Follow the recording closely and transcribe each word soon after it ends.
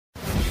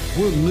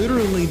We're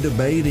literally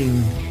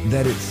debating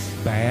that it's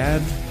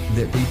bad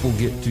that people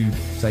get to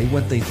say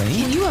what they think.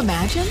 Can you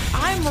imagine?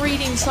 I'm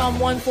reading Psalm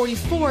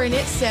 144 and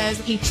it says,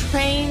 He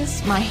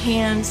trains my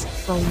hands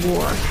for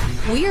war.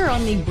 We are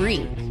on the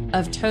brink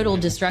of total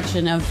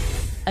destruction of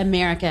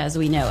America as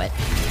we know it.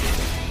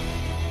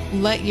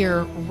 Let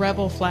your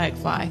rebel flag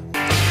fly.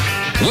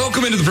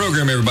 Welcome into the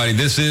program, everybody.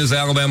 This is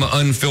Alabama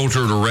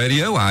Unfiltered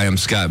Radio. I am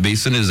Scott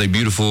Beeson. It is a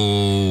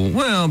beautiful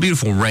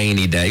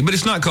rainy day, but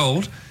it's not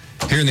cold.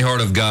 Here in the heart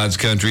of God's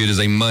country, it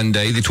is a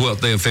Monday, the 12th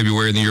day of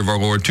February in the year of our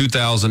Lord,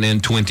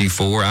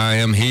 2024. I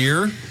am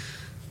here.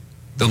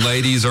 The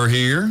ladies are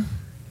here.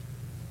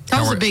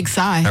 That was a big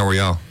sigh. How are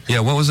y'all?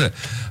 Yeah, what was it?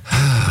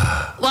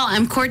 Well,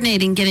 I'm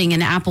coordinating getting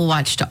an Apple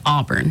Watch to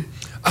Auburn.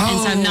 Oh. And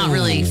so I'm not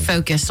really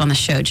focused on the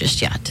show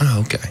just yet. Oh,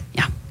 okay.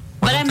 Yeah.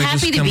 But I'm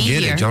happy to be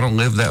here. Y'all don't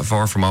live that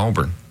far from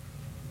Auburn.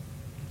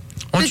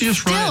 Why don't you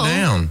just write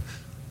it down?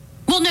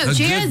 Well, no,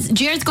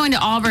 Jared's going to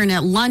Auburn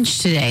at lunch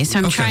today, so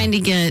I'm trying to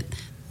get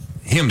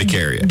him to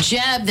carry it.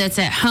 Jeb, that's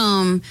at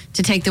home,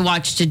 to take the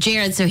watch to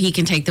Jared so he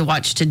can take the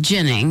watch to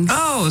Jennings.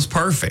 Oh, it's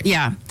perfect.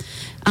 Yeah.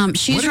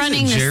 She's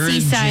running the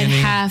Seaside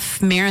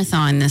Half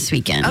Marathon this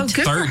weekend. Oh,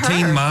 good 13 for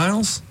her.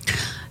 miles?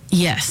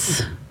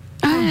 Yes.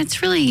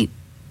 It's really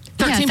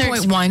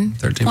 13.1.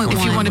 13.1.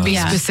 If you want to be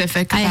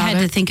specific about I had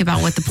to think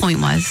about what the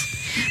point was.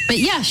 But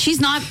yeah, she's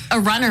not a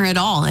runner at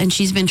all, and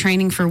she's been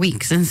training for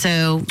weeks. And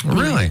so...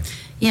 Really?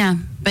 Yeah,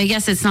 but I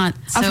guess it's not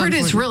so I've heard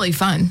it's really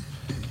fun.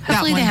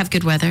 Hopefully they have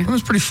good weather. It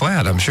was pretty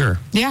flat, I'm sure.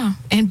 Yeah,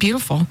 and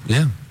beautiful.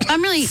 Yeah.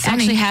 I'm really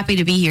actually happy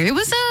to be here. It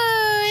was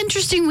an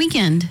interesting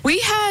weekend. We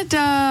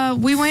had,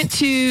 we went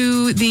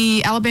to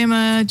the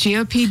Alabama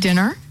GOP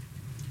dinner.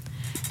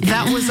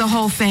 That was the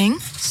whole thing.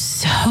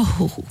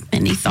 So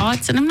many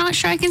thoughts, and I'm not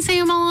sure I can say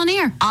them all on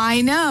air.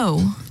 I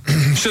know.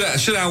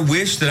 Should I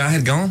wish that I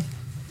had gone?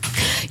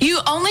 You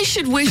only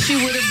should wish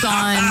you would have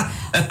gone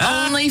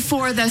only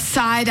for the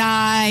side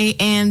eye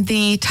and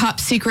the top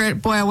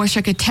secret, boy, I wish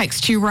I could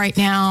text you right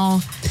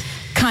now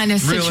kind of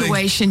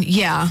situation. Really?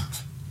 Yeah.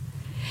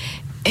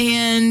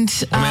 And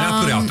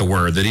I put out the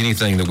word that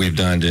anything that we've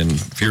done to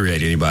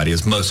infuriate anybody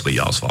is mostly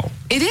y'all's fault.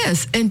 It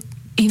is. And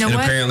you know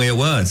what? Apparently it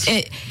was.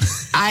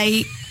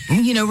 I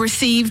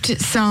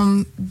received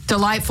some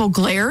delightful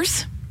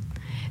glares.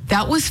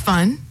 That was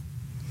fun.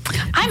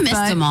 I missed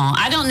them all.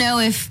 I don't know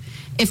if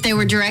they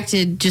were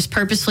directed just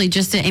purposefully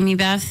just to Amy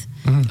Beth.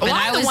 Mm-hmm. Well,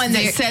 I'm the one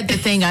that said the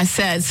thing I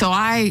said, so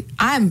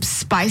I'm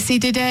spicy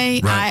today.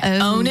 Right. I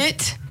own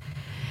it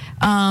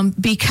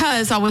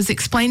because I was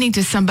explaining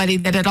to somebody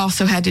that it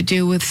also had to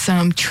do with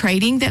some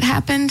trading that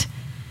happened.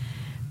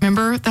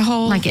 Remember the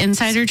whole... Like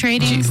insider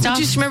trading stuff?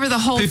 Just remember the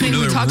whole People thing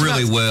we talked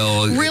really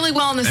about. Really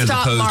well in the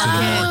stock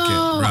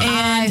market. Right.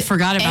 And I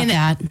forgot about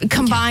that.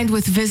 Combined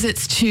with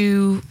visits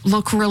to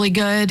look really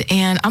good.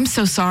 And I'm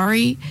so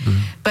sorry. Mm-hmm.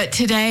 But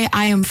today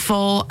I am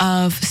full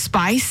of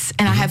spice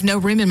and I have no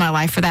room in my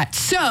life for that.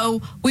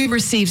 So we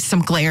received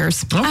some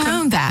glares. Okay. I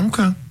own that.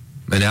 Okay.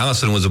 And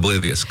Allison was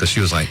oblivious because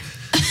she was like...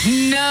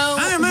 No,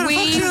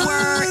 we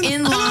were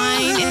in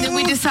line and then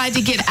we decided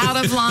to get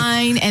out of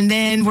line and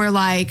then we're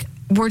like...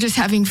 We're just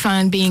having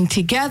fun being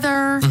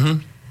together. Mm-hmm.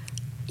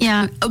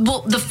 Yeah.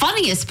 Well, the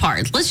funniest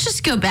part, let's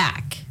just go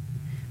back.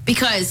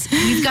 Because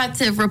you've got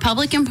the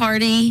Republican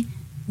Party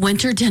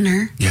winter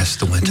dinner. Yes,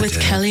 the winter dinner. With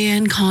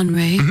Kellyanne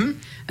Conway.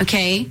 Mm-hmm.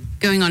 Okay.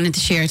 Going on at the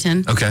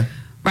Sheraton. Okay.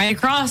 Right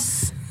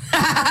across.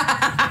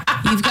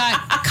 You've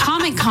got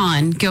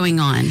Comic-Con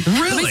going on.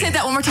 Really? Let me say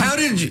that one more time. How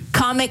did you...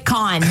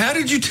 Comic-Con. How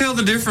did you tell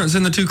the difference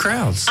in the two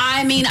crowds?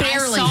 I mean,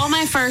 barely. I saw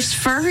my first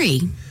furry.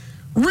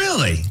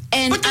 Really?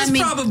 And but that's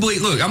probably,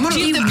 look, I'm going to...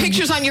 Do you have the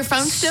pictures on your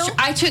phone still?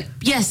 I took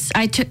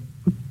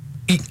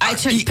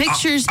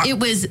pictures. It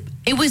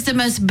was the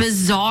most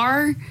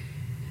bizarre...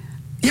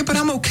 Yeah, but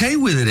I'm okay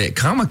with it at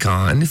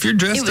Comic-Con. If you're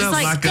dressed up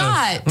like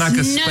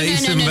a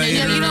space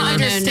invader. No, you don't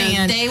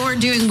understand. They were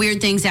doing weird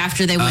things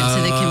after they went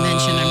to the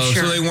convention, I'm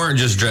sure. So they weren't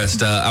just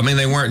dressed up. I mean,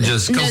 they weren't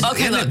just... Isn't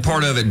it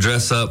part of it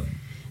dress up?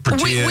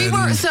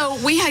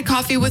 We had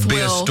coffee with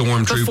Will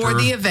before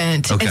the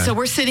event. Okay. And so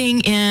we're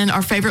sitting in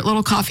our favorite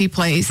little coffee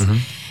place. Mm-hmm.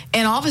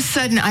 And all of a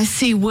sudden I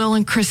see Will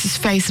and Chris's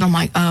face and I'm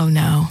like, oh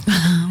no.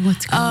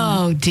 What's going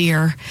on? Oh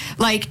dear.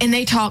 And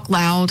they talk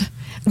loud.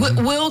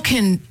 Mm-hmm. Will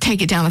can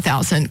take it down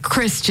 1,000.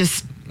 Chris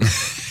just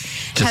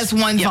has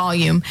one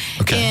volume.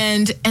 Okay.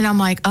 And I'm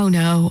like, oh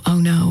no.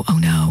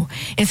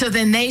 And so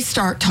then they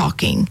start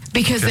talking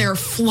because they're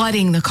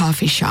flooding the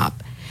coffee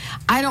shop.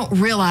 I don't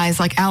realize,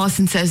 like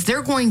Allison says,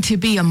 they're going to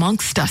be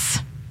amongst us.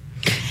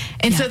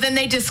 And so then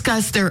they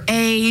discuss their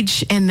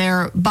age and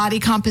their body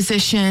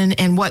composition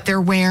and what they're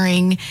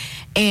wearing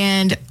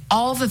and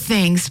all the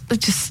things, but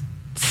just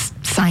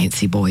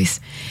sciencey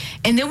boys.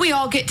 And then we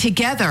all get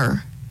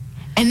together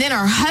and then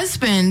our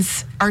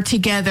husbands are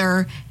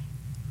together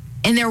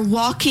and they're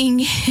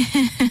walking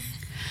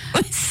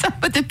with some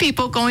of the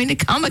people going to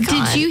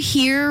Comic-Con. Did you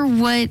hear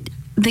what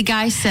the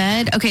guy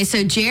said? Okay,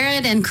 so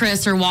Jared and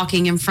Chris are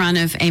walking in front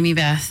of Amy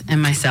Beth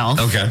and myself.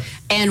 Okay.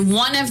 And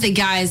one of the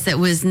guys that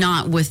was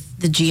not with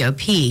the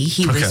GOP,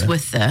 he was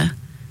with the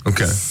CON.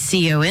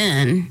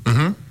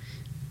 Mm-hmm.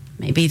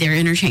 maybe they're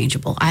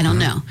interchangeable. I don't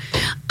know.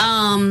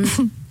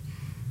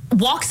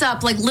 Walks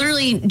up, like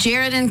literally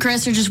Jared and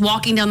Chris are just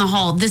walking down the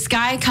hall. This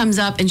guy comes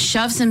up and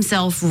shoves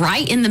himself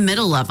right in the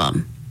middle of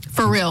them.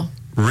 For real.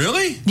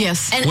 Really?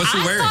 Yes. And What's he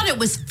wearing? I thought it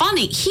was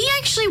funny. He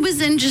actually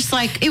was in just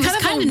like, it was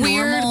kind of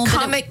weird normal,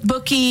 comic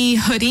booky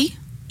hoodie.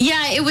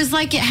 Yeah, it was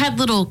like it had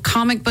little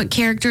comic book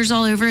characters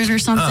all over it or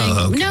something.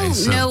 Oh,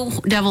 okay. No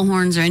devil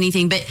horns or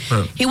anything. But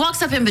he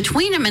walks up in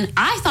between them, and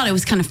I thought it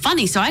was kind of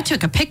funny, so I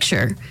took a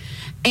picture.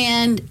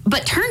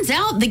 But turns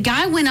out the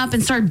guy went up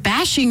and started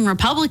bashing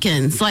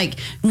Republicans, like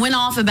went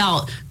off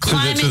about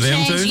climate to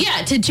them change. too?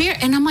 Yeah, to Jared.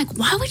 And I'm like,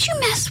 why would you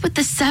mess with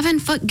the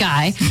 7-foot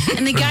guy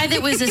and the guy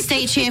that was a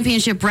state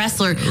championship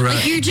wrestler? Right.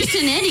 Like, you're just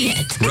an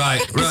idiot.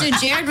 Right. And so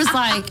Jared was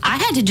like, I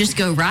had to just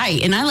go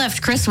right. And I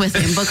left Chris with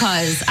him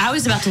because I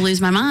was about to lose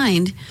my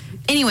mind.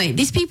 Anyway,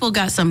 these people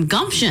got some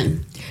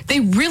gumption. They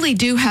really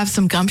do have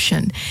some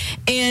gumption.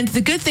 And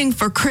the good thing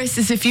for Chris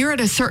is if you're at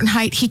a certain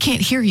height, he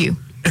can't hear you.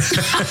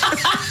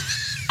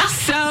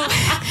 So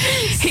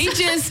he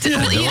just, he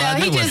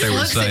just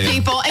looks at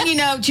people.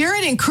 And,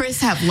 Jared and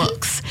Chris have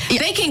looks.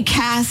 Yeah. They can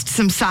cast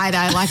some side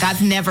eye like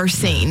I've never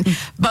seen,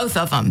 both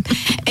of them.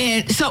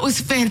 And so it was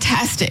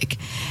fantastic.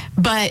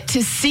 But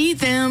to see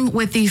them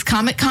with these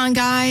Comic-Con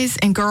guys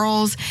and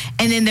girls,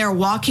 and then they're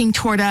walking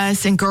toward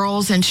us, and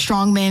girls in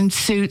strongman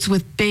suits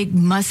with big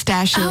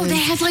mustaches. Oh, they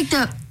had like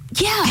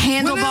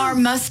handlebar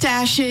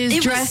mustaches,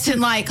 dressed in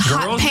like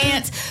hot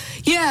pants.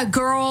 Yeah,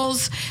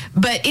 girls.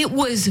 But it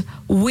was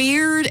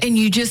weird, and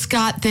you just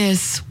got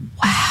this,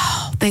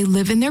 wow, they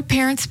live in their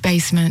parents'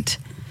 basement.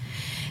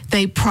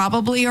 They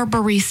probably are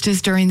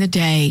baristas during the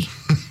day.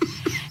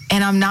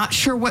 And I'm not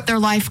sure what their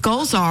life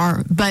goals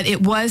are, but it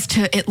was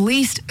to at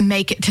least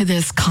make it to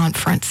this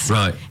conference.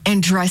 Right.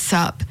 And dress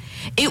up.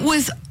 It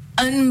was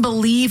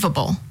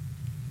unbelievable.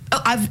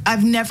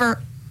 I've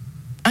never...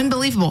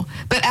 Unbelievable.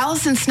 But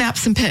Allison snapped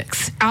some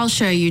pics. I'll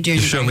show you during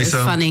the show break. me It's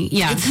some? funny.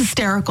 Yeah. It's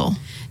hysterical.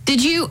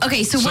 Did you?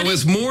 Okay, so what?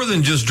 It's more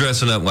than just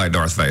dressing up like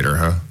Darth Vader,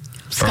 huh?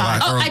 Scott.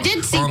 I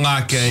did see Or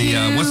like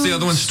a, what's the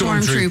other one?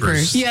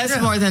 Stormtroopers. Yeah, it's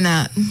more than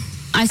that.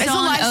 I It's a saw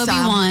an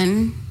lifestyle.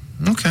 Obi-Wan.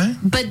 Okay.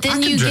 But then I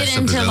can you dress get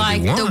up into as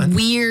like Obi-Wan. the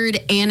weird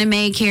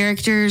anime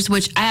characters,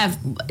 which I have.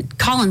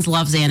 Collins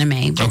loves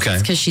anime. Okay.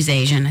 Because she's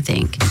Asian, I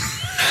think.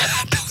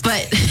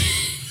 But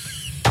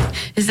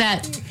is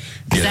that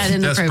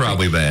inappropriate? That's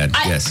probably bad.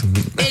 Yes.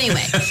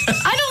 Anyway,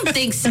 I don't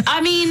think so.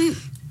 I mean,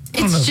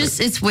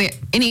 it's weird.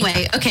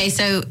 Anyway, okay,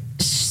 so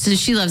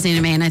she loves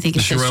anime, and I think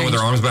Does it's she so run with her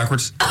strange. arms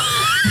backwards?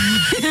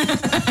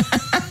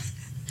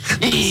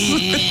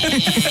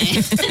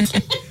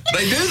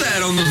 They do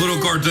that on those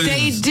little cartoons.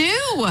 They do.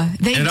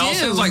 It all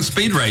sounds like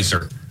Speed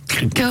Racer.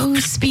 Go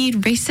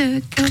Speed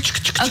Racer. Go.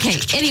 Okay,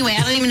 anyway,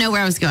 I don't even know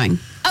where I was going.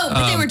 Oh,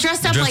 but they were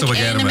dressed up like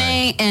anime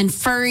and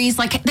furries.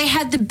 Like, they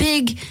had the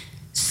big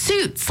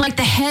suits, like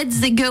the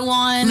heads that go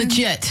on.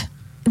 Legit.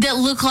 That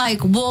look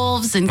like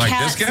wolves and Like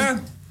cats. this guy?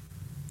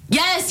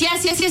 Yes. I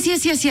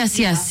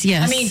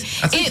mean,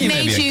 think it he may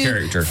made be a you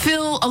character.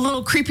 feel a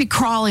little creepy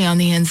crawly on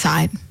the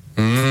inside.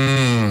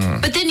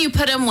 But then you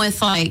put them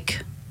with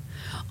like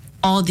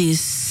all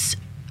these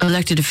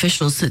elected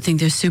officials that think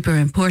they're super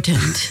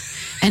important,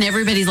 and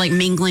everybody's like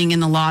mingling in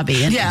the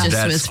lobby, and Yeah. it just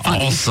That's was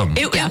funny. awesome.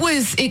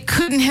 It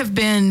couldn't have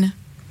been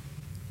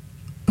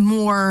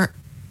more,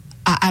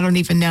 I don't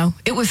even know.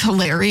 It was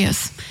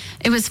hilarious.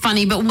 It was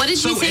funny. But what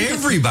did you So think?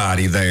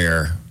 everybody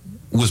there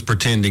was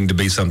pretending to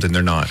be something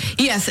they're not.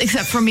 Yes,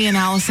 except for me and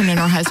Allison and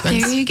our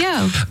husbands. There you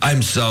go.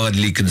 I'm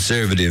solidly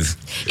conservative.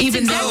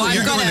 Even though Oh,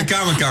 you're going to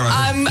Comic-Con.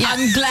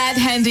 I'm glad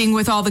handing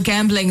with all the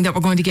gambling that we're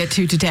going to get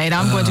to today, and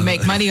I'm going to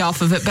make money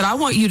off of it, but I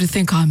want you to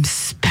think I'm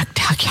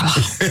spectacular.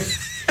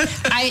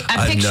 I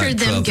I'm pictured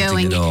not them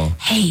comforting going, at all.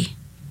 hey,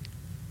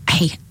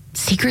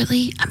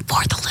 secretly, I'm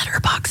for the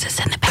litter boxes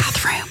in the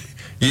bathroom.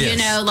 Yes. You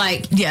know,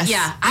 like, Yes.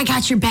 yeah, I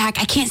got your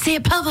back. I can't say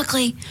it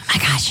publicly. I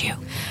got you.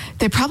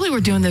 They probably were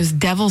doing those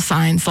devil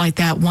signs like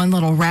that one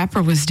little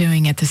rapper was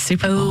doing at the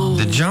Super Bowl.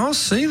 Did y'all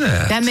see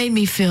that? That made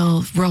me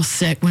feel real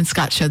sick when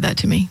Scott showed that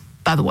to me,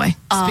 by the way.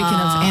 Speaking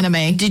of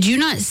anime. Did you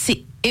not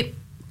see it?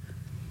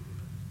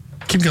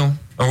 Keep going.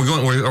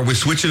 Are we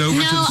switching over to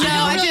the No, Super Bowl?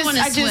 I don't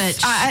wanna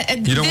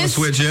switch. You don't wanna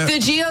switch yet? The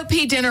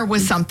GOP dinner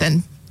was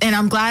something, and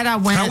I'm glad I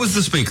went. How was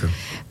the speaker?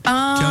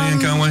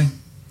 Kellyanne Conway?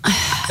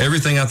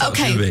 Everything I thought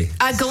should be.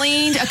 I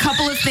gleaned a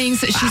couple of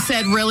things that she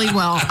said really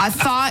well. I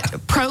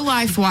thought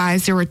pro-life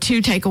wise, there were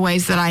two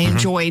takeaways that I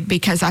enjoyed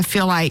because I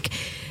feel like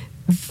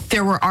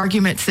there were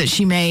arguments that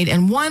she made.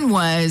 And one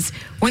was,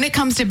 when it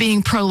comes to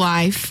being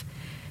pro-life,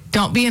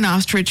 don't be an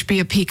ostrich, be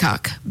a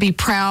peacock. Be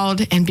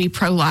proud and be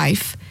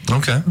pro-life.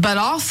 Okay. But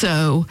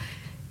also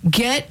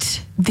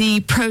get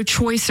the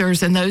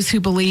pro-choicers and those who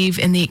believe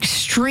in the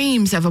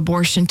extremes of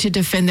abortion to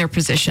defend their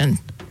position.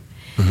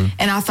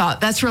 And I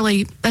thought that's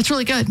really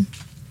good.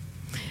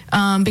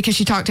 Because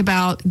she talked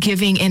about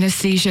giving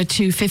anesthesia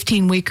to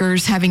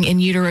 15-weekers having in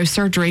utero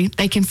surgery.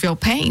 They can feel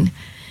pain,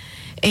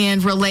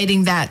 and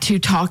relating that to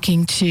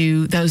talking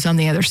to those on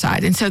the other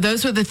side. And so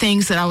those were the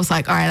things that I was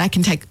like, all right, I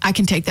can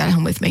take that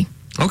home with me.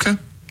 Okay.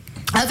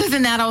 Other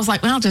than that, I was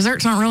like, well,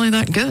 dessert's not really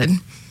that good.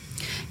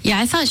 Yeah,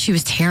 I thought she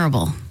was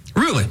terrible.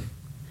 Really?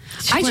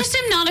 I just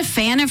am not a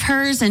fan of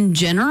hers in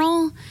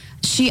general.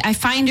 I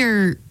find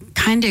her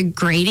kind of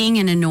grating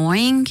and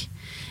annoying.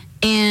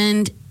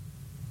 And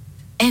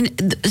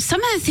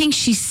some of the things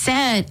she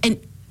said, and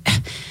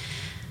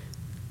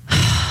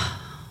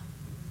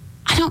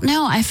I don't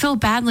know. I feel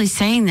badly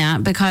saying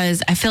that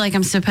because I feel like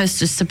I'm supposed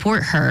to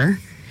support her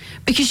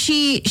because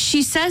she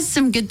says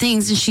some good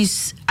things,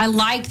 and I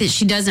like that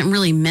she doesn't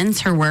really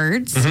mince her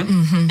words,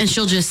 and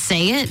she'll just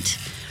say it.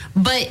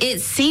 But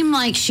it seemed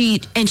like she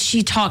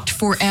talked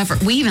forever.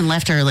 We even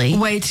left early.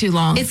 Way too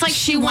long. It's like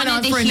she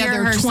wanted to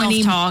hear herself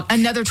talk.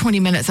 Another 20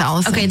 minutes,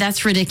 Allison. Okay,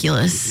 that's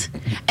ridiculous.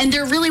 And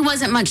there really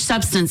wasn't much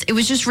substance. It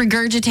was just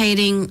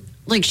regurgitating.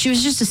 Like, she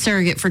was just a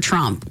surrogate for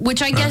Trump,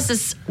 which I guess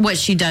is what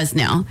she does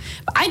now.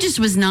 But I just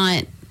was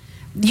not.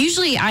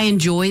 Usually I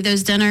enjoy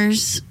those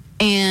dinners.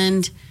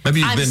 And maybe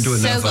you've been to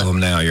enough of them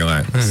now. You're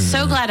like,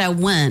 so glad I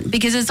went,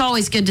 because it's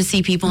always good to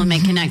see people and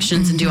make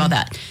connections and do all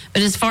that.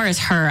 But as far as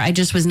her, I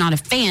just was not a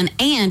fan.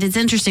 And it's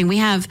interesting. We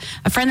have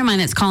a friend of mine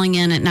that's calling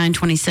in at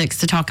 9:26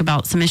 to talk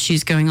about some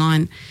issues going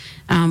on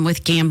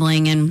with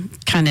gambling and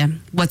kind of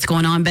what's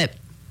going on. But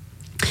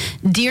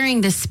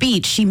during the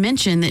speech, she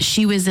mentioned that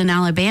she was in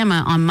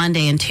Alabama on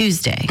Monday and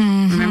Tuesday.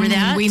 Remember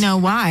that? We know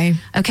why.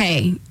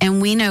 Okay,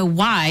 and we know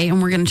why,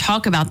 and we're going to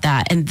talk about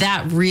that. And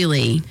that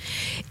really...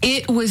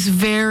 It was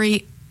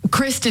very...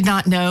 Chris did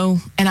not know,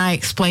 and I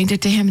explained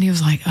it to him, and he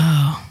was like,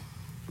 oh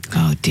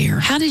dear.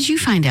 How did you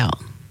find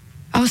out?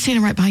 I was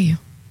standing right by you.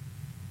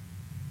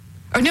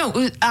 Or no,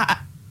 well,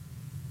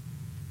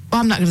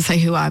 I'm not going to say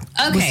who I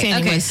was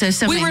standing with.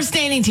 So we were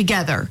standing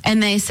together.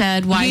 And they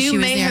said why she was there. You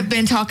may have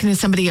been talking to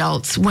somebody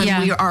else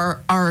when we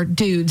are our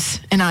dudes,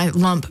 and I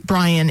lump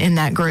Brian in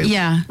that group.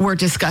 Yeah. We're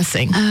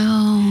discussing.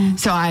 Oh.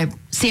 So I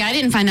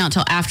didn't find out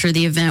until after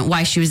the event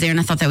why she was there, and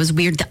I thought that was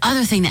weird. The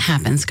other thing that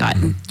happened, Scott,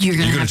 you're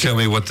going to tell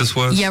me what this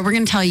was? Yeah, we're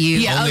going to tell you.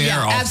 Yeah, on the air,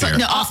 off absolutely.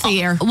 the air? No, off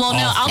the air. Well,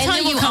 no, I'll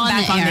tell you come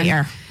back on the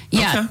air.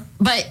 Yeah, okay.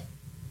 But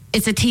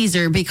it's a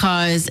teaser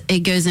because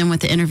it goes in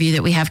with the interview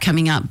that we have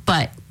coming up.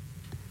 But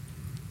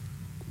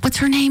what's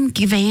her name?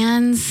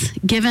 Givens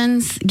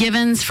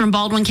from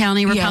Baldwin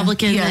County,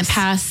 Republican, that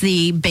passed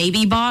the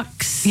baby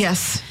box.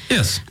 Yes.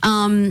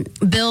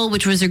 Bill,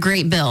 which was a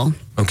great bill.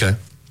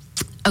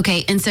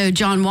 Okay, and so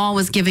John Wall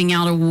was giving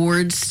out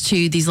awards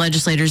to these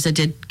legislators that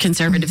did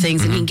conservative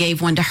things, and he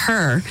gave one to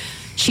her.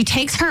 She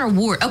takes her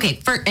award. Okay,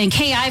 and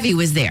Kay Ivey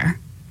was there,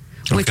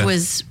 which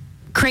was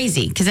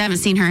crazy because I haven't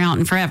seen her out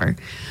in forever.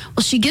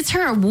 Well, she gets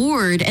her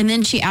award, and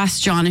then she asks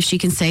John if she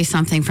can say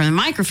something from the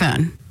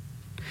microphone.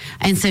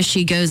 And so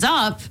she goes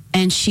up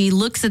and she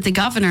looks at the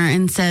governor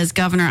and says,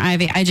 Governor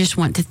Ivey, I just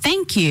want to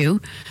thank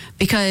you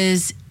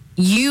because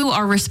you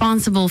are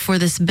responsible for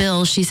this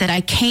bill. She said,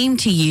 I came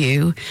to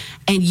you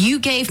and you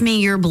gave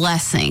me your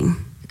blessing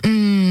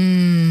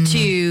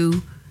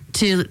to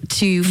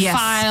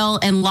file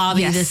and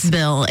lobby this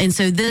bill. And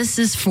so this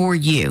is for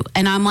you.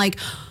 And I'm like,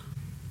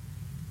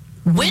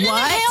 when in the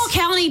hell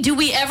county do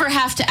we ever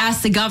have to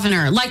ask the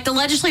governor? Like, the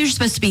legislature is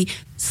supposed to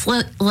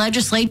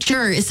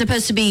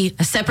be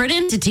a separate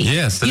entity.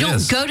 Yes, you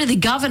don't go to the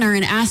governor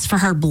and ask for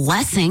her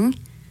blessing.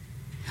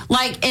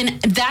 Like,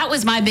 and that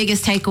was my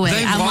biggest takeaway.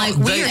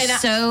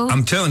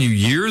 I'm telling you,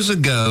 years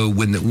ago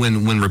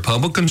when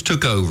Republicans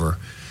took over,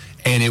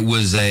 and it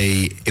was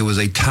a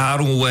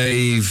tidal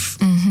wave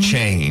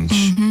change,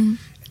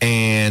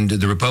 and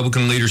the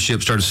Republican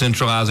leadership started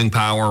centralizing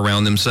power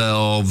around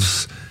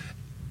themselves.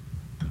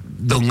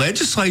 The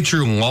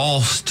legislature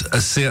lost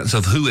a sense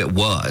of who it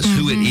was,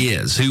 who it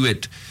is,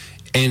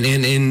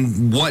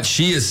 and what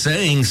she is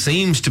saying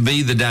seems to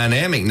be the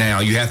dynamic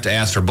now. You have to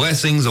ask for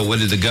blessings, or what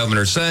did the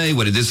governor say?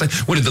 What did this say?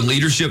 What did the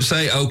leadership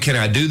say? Oh, can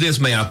I do this?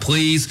 May I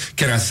please?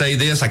 Can I say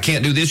this? I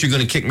can't do this. You're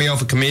going to kick me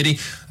off a committee.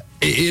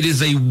 It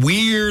is a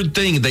weird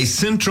thing. They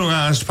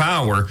centralized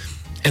power,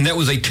 and that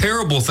was a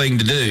terrible thing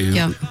to do.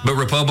 Yep. But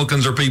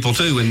Republicans are people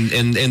too,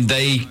 and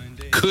they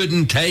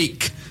couldn't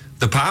take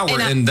the power,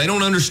 and they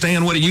don't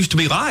understand what it used to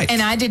be like.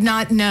 And I did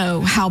not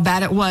know how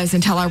bad it was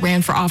until I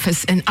ran for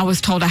office, and I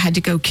was told I had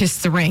to go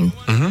kiss the ring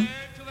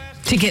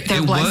to get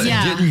their blessing.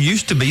 It didn't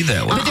used to be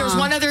that way. But there was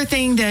one other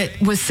thing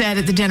that was said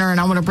at the dinner, and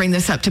I want to bring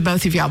this up to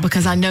both of y'all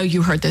because I know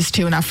you heard this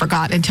too, and I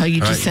forgot until you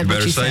just said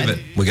what you said. Better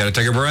save it. We got to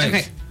take a break.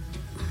 Okay.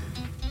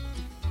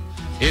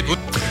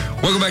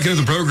 Welcome back into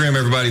the program,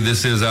 everybody.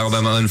 This is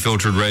Alabama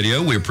Unfiltered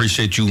Radio. We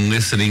appreciate you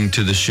listening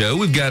to the show.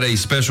 We've got a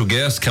special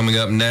guest coming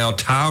up now,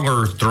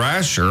 Tyler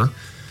Thrasher,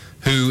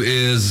 who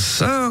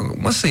is,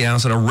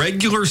 Allison, a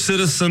regular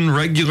citizen,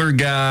 regular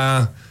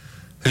guy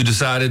who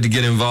decided to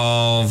get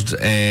involved.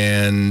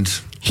 And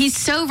he's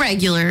so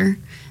regular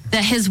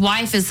that his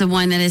wife is the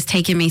one that has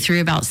taken me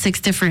through about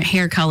 6 different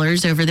hair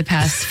colors over the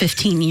past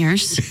 15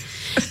 years.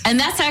 And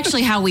that's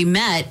actually how we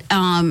met.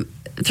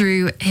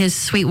 Through his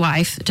sweet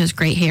wife, does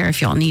great hair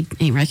if y'all need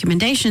any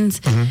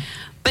recommendations.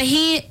 But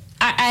I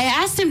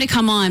asked him to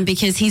come on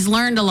because he's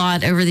learned a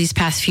lot over these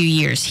past few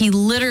years. He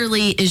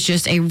literally is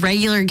just a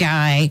regular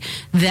guy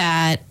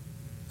that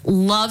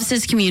loves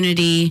his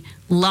community,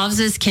 loves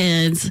his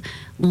kids,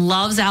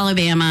 loves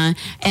Alabama.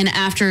 And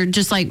after,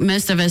 just like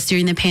most of us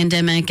during the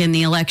pandemic and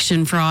the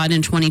election fraud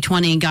in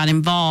 2020, got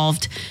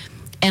involved.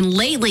 And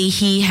lately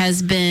he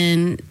has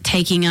been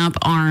taking up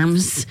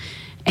arms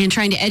and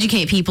trying to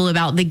educate people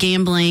about the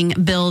gambling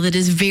bill that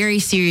is very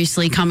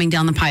seriously coming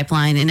down the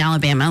pipeline in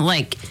Alabama.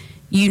 Like,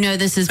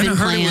 this has been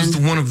planned. It was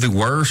one of the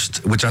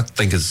worst, which I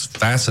think is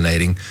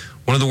fascinating,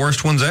 one of the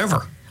worst ones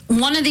ever.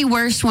 One of the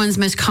worst ones,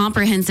 most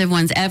comprehensive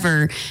ones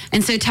ever.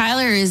 And so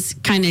Tyler has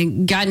kind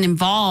of gotten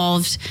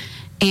involved,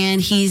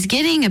 and he's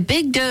getting a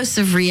big dose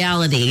of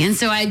reality. And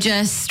so I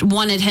just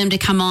wanted him to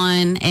come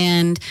on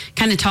and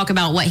kind of talk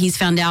about what he's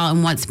found out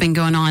and what's been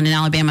going on in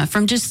Alabama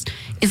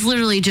it's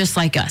literally just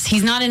like us.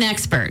 He's not an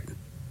expert.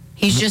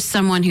 He's just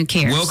someone who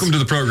cares. Welcome to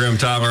the program,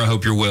 Tyler. I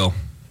hope you're well.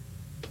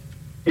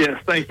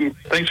 Yes, thank you.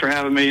 Thanks for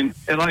having me.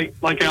 And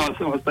like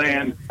Allison was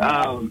saying,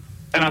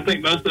 and I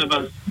think most of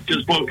us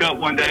just woke up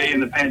one day in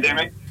the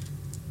pandemic,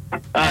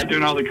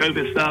 doing all the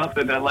COVID stuff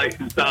and the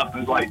election stuff,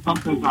 and was like,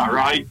 something's not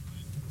right.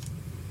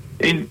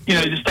 And,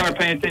 just started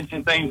paying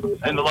attention to things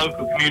in the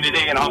local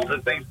community and also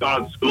things going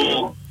on at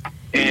school.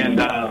 And,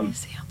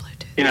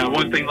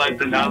 one thing led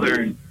to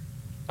another. And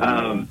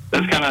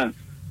that's kind of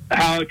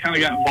how I kind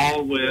of got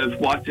involved with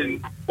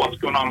watching what's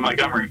going on in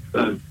Montgomery.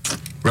 So.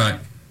 Right.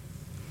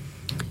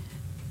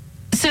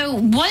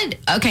 So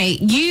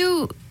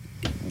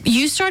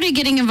you started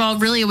getting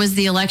involved, really it was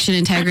the election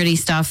integrity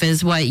stuff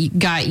is what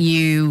got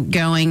you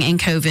going, and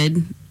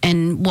COVID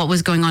and what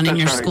was going on in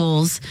your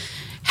schools.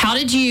 How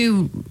did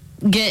you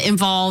get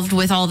involved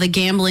with all the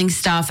gambling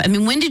stuff? I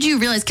mean, when did you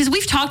realize, because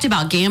we've talked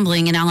about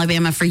gambling in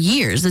Alabama for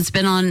years. It's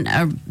been on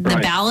the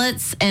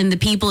ballots, and the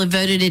people have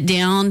voted it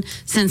down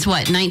since,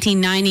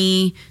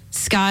 1990?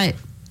 Scott,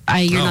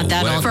 you're not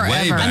that old.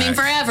 Forever. I mean,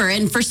 forever.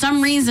 And for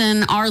some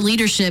reason, our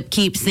leadership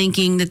keeps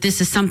thinking that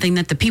this is something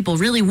that the people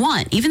really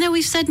want, even though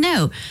we've said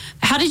no.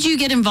 How did you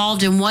get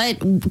involved, and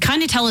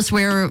kind of tell us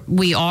where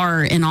we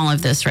are in all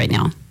of this right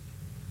now?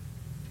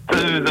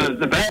 So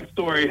the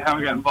backstory, how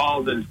I got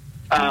involved is,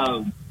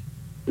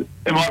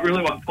 and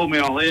what pulled me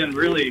all in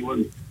really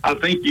was, I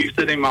think you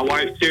sitting in my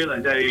wife's chair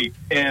that day,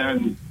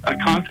 and a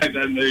contact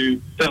I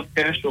knew,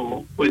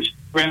 Self-Casual, which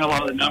ran a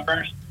lot of the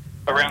numbers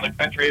around the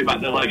country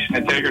about the election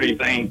integrity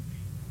thing.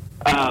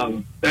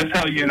 That's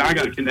how you and I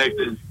got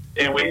connected,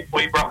 and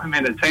we brought him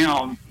into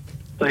town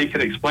so he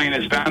could explain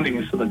his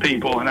findings to the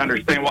people and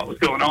understand what was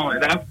going on.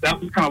 And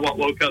that was kind of what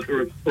woke up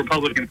the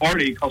Republican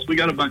Party, because we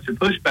got a bunch of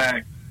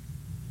pushback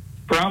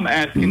from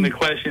asking the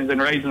questions and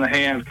raising the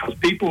hands, because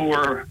people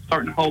were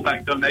starting to hold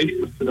back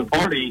donations to the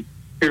party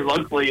here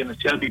locally in the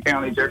Shelby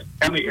County, Jefferson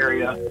County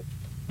area,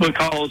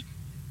 because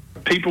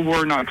people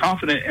were not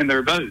confident in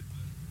their vote.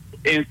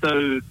 And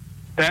so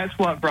that's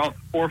what brought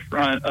the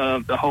forefront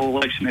of the whole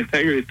election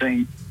integrity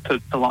thing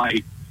to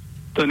light.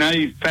 So now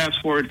you fast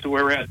forward to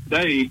where we're at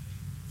today.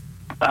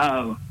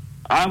 I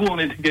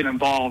wanted to get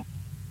involved.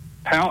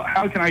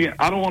 How can I get?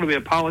 I don't want to be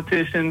a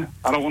politician.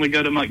 I don't want to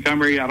go to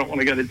Montgomery. I don't want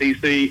to go to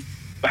D.C.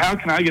 But how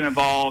can I get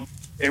involved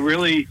and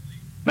really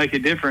make a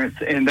difference?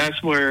 And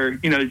that's where,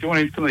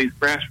 joining some of these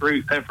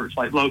grassroots efforts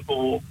like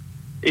local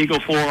Eagle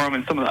Forum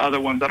and some of the other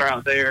ones that are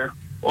out there,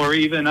 or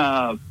even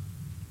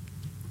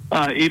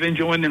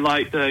joining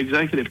like the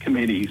executive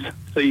committees.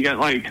 So you got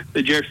like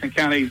the Jefferson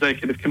County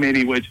Executive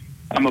Committee, which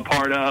I'm a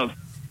part of,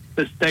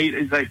 the state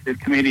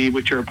executive committee,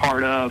 which you're a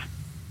part of,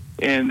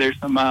 and there's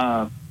some,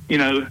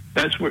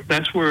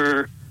 that's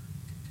where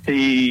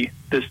the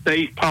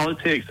state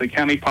politics, the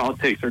county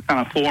politics are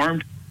kind of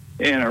formed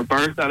and are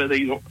birthed out of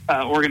these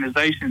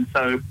organizations.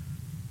 So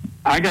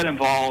I got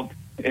involved,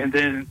 and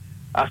then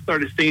I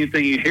started seeing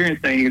things and hearing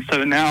things.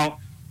 So now,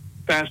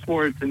 fast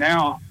forward to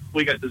now,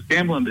 we got this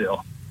gambling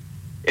bill.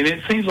 And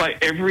it seems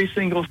like every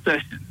single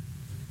session,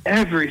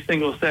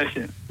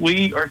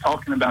 we are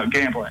talking about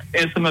gambling.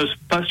 It's the most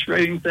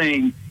frustrating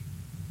thing,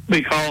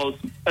 because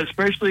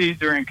especially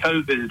during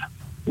COVID,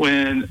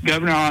 when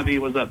Governor Abbey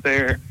was up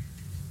there,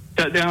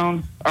 shut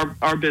down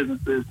our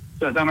businesses,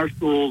 shut down our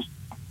schools,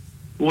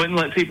 wouldn't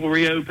let people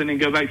reopen and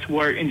go back to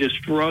work, and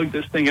just drug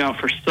this thing out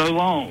for so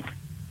long.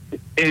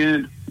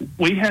 And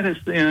we had to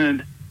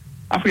send,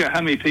 I forgot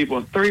how many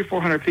people, 300 or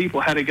 400 people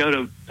had to go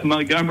to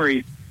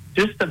Montgomery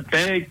just to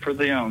beg for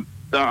them,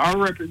 our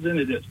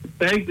representatives, to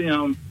beg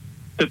them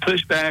to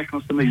push back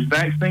on some of these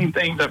vaccine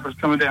things that was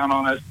coming down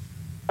on us,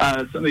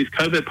 some of these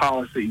COVID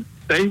policies.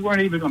 They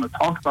weren't even going to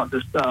talk about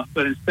this stuff,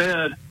 but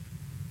instead,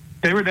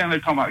 they were down there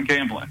talking about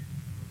gambling.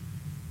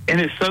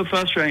 And it's so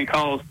frustrating,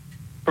 because,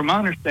 from my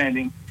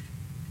understanding,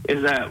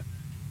 is that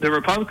the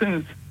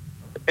Republicans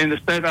in the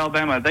state of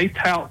Alabama, they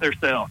tout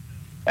themselves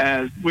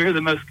as we're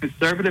the most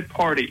conservative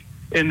party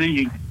in the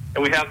union,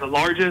 and we have the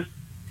largest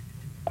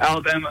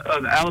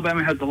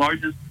Alabama has the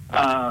largest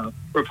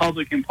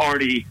Republican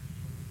Party,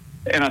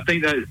 and I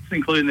think that's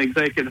including the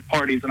executive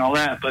parties and all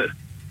that, but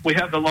we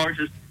have the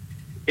largest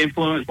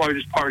influence,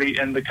 largest party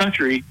in the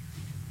country,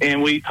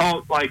 and we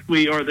talk like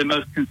we are the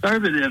most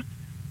conservative,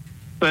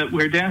 but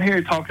we're down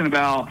here talking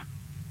about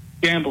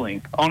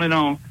gambling on and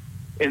on.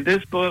 And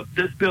this bill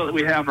that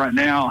we have right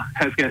now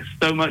has got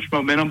so much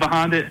momentum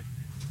behind it,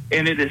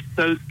 and it is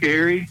so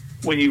scary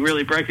when you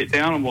really break it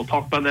down, and we'll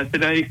talk about that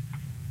today.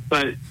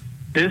 But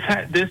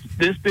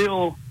this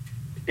bill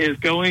is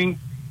going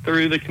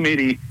through the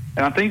committee,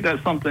 and I think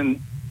that's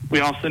something we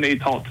also need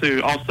to talk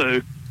to.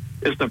 Also,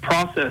 is the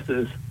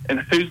processes and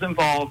who's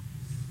involved,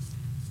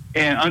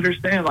 and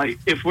understand, like,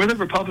 if we're the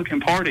Republican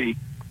Party,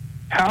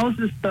 how is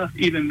this stuff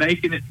even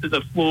making it to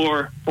the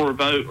floor for a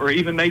vote, or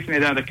even making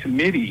it out of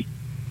committee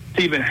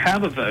to even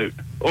have a vote?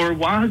 Or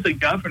why is the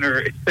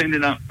governor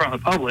standing up in front of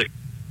the public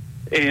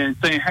and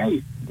saying,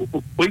 hey,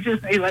 we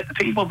just need to let the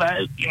people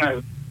vote,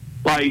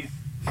 like,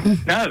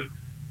 no.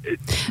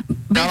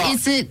 But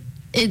is it,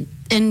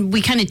 and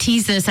we kind of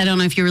teased this, I don't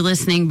know if you were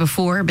listening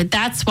before, but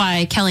that's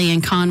why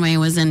Kellyanne Conway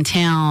was in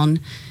town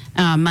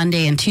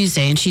Monday and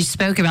Tuesday, and she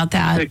spoke about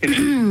that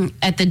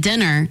at the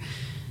dinner.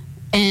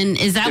 And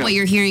is that what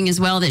you're hearing as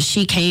well, that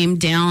she came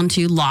down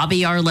to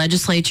lobby our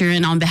legislature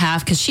and on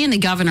behalf, because she and the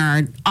governor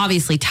are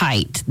obviously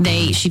tight.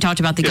 She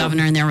talked about the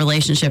governor and their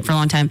relationship for a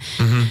long time.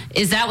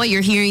 Is that what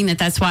you're hearing,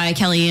 that's why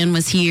Kellyanne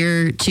was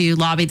here to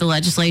lobby the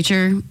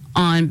legislature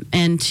on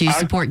and to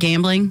support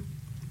gambling?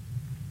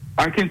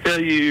 I can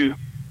tell you,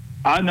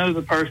 I know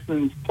the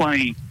person's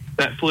plane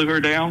that flew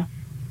her down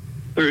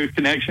through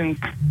connections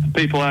to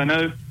people I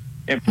know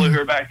and flew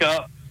her back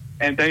up,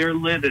 and they are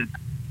livid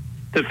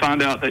to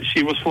find out that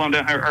she was flown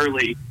down here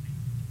early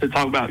to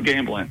talk about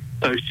gambling.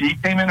 So she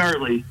came in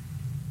early.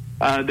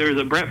 There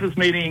was a breakfast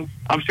meeting.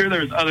 I'm sure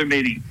there was other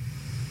meetings.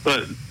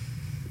 But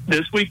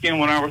this weekend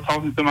when I was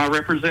talking to my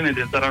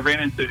representatives that I ran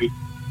into,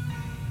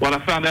 what I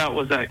found out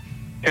was that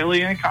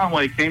Kellyanne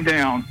Conway came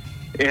down,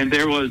 and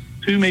there was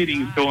 2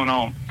 meetings going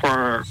on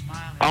for,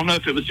 I don't know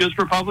if it was just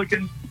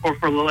Republicans or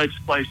for the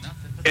legislation.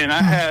 And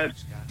I had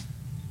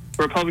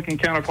Republican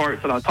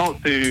counterparts that I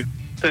talked to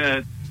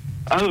said,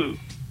 oh,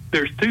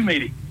 there's 2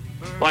 meetings.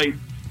 Like,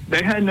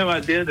 they had no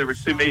idea there were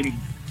 2 meetings.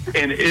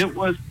 And it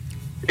was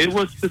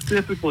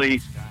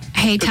specifically...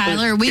 Hey,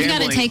 Tyler, we've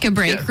got to take a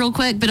break real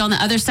quick, but on the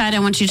other side, I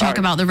want you to talk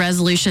about the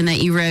resolution that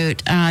you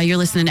wrote. You're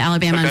listening to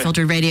Alabama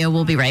Unfiltered Radio.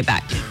 We'll be right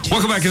back.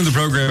 Welcome back into the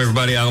program,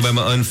 everybody.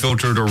 Alabama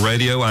Unfiltered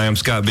Radio. I am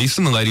Scott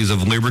Beeson. The ladies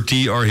of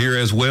Liberty are here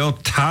as well.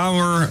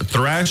 Tyler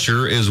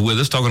Thrasher is with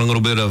us, talking a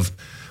little bit of,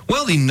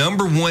 well, the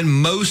number one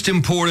most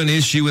important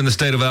issue in the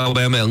state of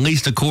Alabama, at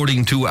least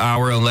according to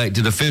our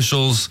elected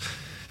officials,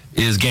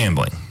 is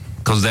gambling,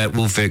 because that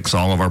will fix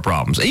all of our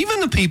problems. Even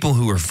the people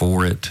who are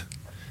for it,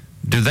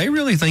 do they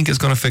really think it's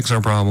going to fix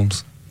our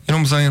problems? You know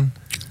what I'm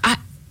saying?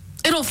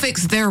 It'll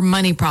fix their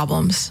money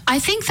problems. I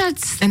think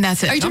that's... And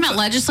that's it. Are you talking about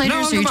legislators?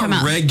 No, or are you talking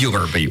about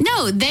regular people?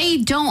 No, they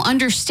don't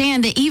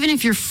understand that even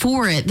if you're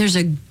for it, there's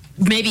a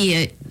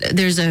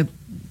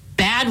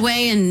bad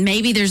way, and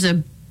maybe there's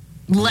a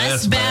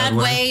less bad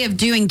way of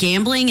doing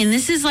gambling. And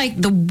this is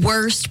like the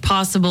worst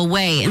possible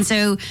way. And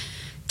so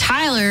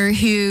Tyler,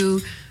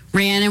 who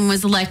ran and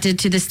was elected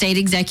to the state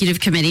executive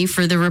committee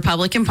for the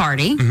Republican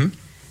Party,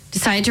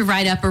 decided to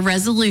write up a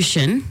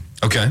resolution.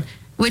 Okay.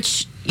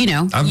 Which,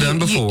 I've done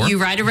before. You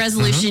write a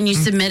resolution, you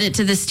submit it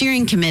to the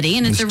steering committee,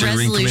 and it's a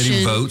resolution. The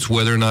steering committee votes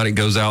whether or not it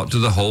goes out to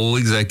the whole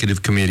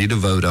executive committee to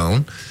vote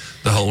on,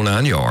 the whole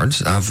 9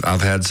 yards.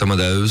 I've had some of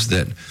those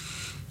that,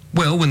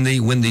 well, when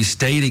the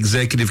state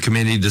executive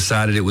committee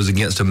decided it was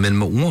against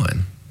Amendment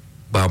 1,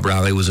 Bob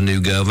Riley was a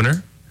new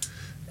governor,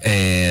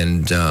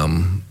 and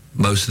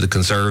most of the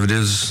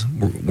conservatives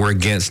were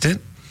against it.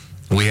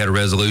 We had a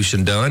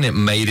resolution done. It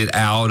made it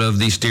out of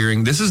the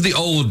steering. This is the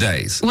old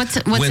days. What's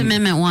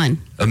Amendment 1?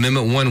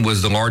 Amendment 1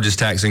 was the largest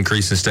tax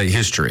increase in state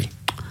history.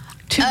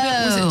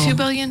 Was it $2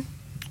 billion?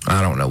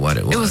 I don't know what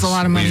it was. It was a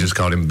lot of money. We just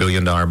called him $1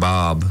 billion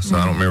Bob, so I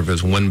don't remember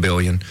if it was $1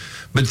 billion.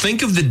 But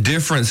think of the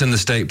difference in the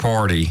state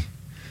party,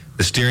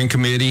 the steering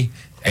committee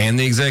and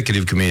the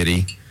executive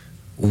committee,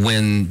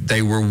 when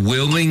they were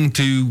willing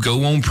to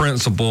go on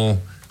principle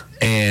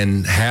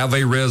and have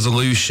a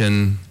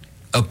resolution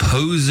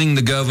opposing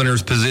the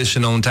governor's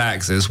position on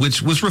taxes,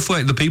 which was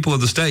reflect the people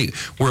of the state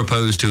were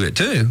opposed to it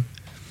too.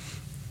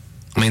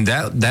 I mean,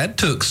 that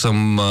took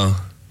some,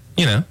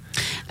 Apparently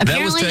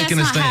that was taking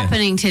that's not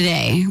happening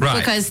today. Right.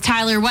 Because,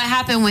 Tyler, what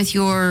happened with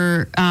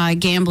your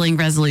gambling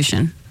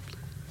resolution?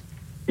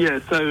 Yeah,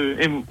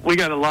 and we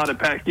got a lot of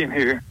pack in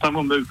here, so I'm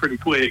going to move pretty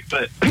quick.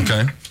 But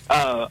okay.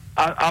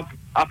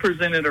 I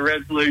presented a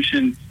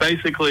resolution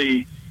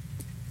basically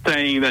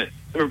saying that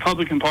the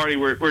Republican Party,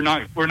 we're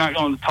not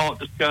going to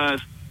discuss,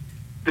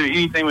 do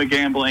anything with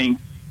gambling.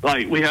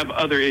 Like, we have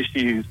other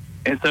issues,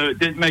 and so it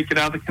didn't make it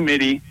out of the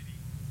committee.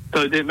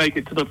 So it didn't make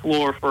it to the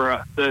floor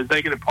for the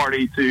executive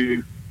party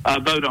to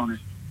vote on it.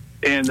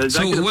 And the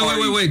executive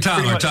party, wait,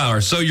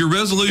 Tyler. So your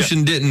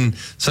resolution didn't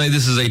say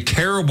this is a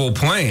terrible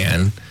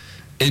plan.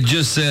 It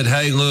just said,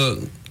 hey,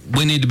 look,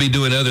 we need to be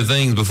doing other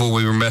things before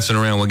we were messing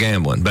around with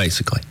gambling,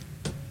 basically.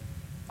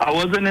 I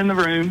wasn't in the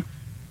room.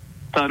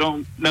 So I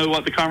don't know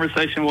what the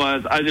conversation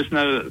was. I just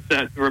know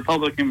that the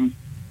Republican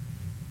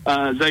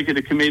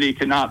executive committee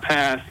could not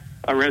pass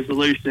a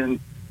resolution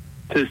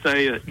to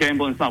say that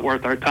gambling is not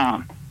worth our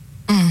time.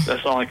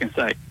 That's all I can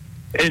say.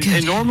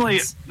 And normally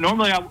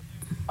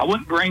I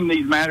wouldn't bring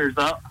these matters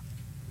up,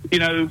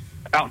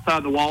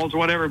 outside the walls or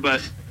whatever,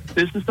 but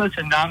this is such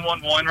a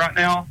 911 right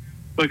now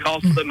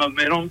because of the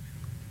momentum.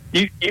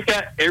 You've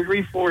got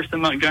every force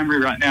in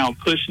Montgomery right now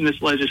pushing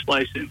this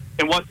legislation.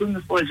 And what's in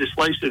this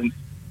legislation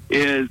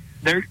is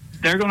they're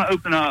going to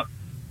open up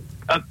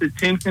to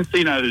 10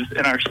 casinos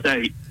in our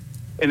state.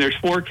 And there's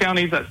 4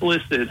 counties that's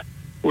listed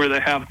where they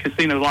have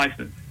casino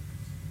license.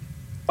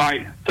 All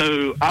right,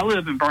 so I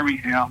live in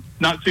Birmingham,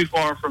 not too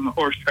far from the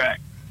horse track.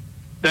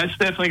 That's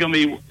definitely going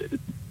to be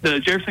the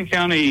Jefferson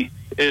County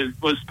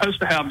was supposed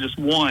to have just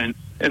one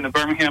in the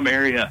Birmingham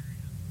area.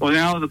 Well,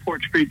 now the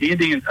Port Creek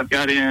Indians have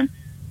got in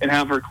and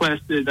have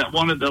requested that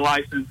one of the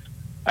license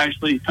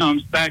actually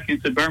comes back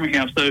into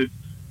Birmingham. So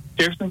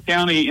Jefferson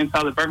County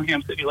inside the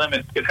Birmingham city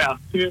limits could have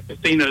 2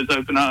 casinos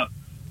open up.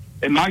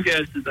 And my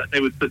guess is that they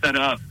would put that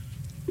up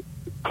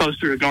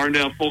closer to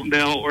Gardendale,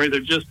 Fultondale, or either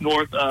just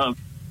north of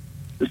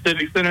the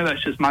Civic Center.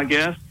 That's just my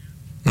guess.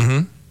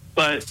 Mm-hmm.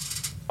 But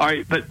all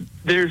right, but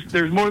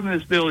there's more than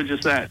this bill is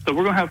just that. So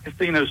we're going to have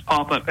casinos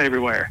pop up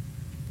everywhere.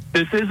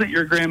 This isn't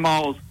your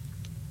grandma's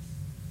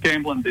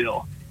gambling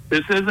bill.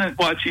 This isn't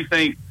what you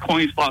think,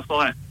 coin slots, all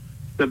that.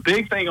 The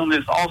big thing on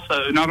this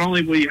also, not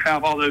only will you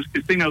have all those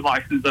casino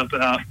licenses up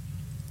and up,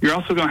 you're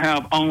also going to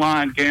have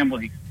online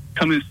gambling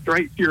coming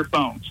straight to your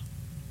phones.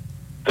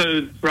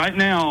 So right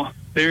now,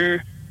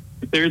 there's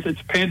a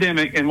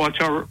pandemic, and what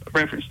y'all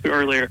referenced to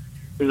earlier,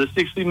 there's a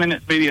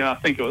 60-minute video, I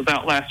think it was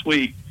out last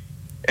week,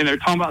 and they're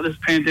talking about this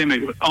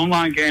pandemic with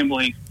online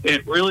gambling.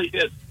 It really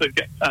hits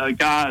the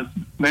guys,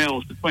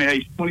 males between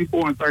age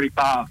 24 and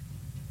 35.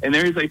 And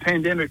there is a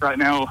pandemic right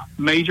now,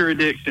 major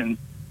addiction,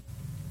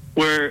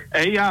 where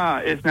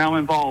AI is now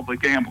involved with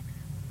gambling.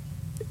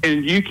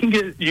 And you can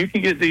get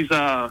these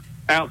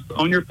apps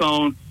on your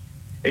phone,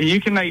 and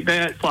you can make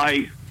bets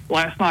like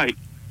last night,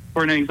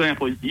 for an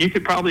example. You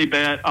could probably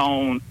bet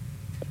on,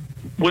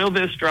 will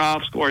this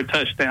drive score a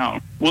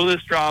touchdown? Will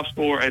this drive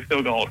score a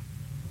field goal?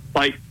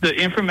 Like, the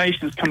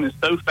information is coming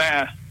so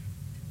fast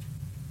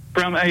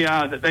from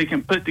AI that they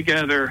can put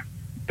together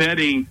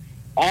betting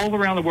all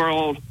around the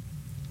world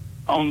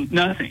on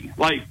nothing.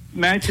 Like,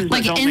 matches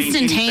like that don't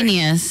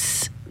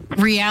instantaneous,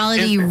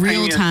 reality,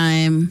 real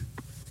time.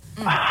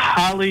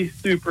 Highly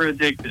super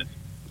addictive.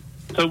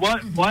 So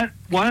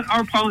what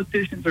our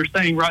politicians are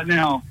saying right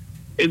now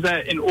is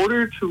that in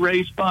order to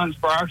raise funds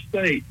for our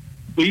state,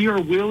 we are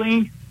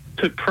willing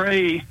to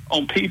prey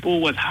on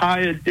people with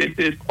high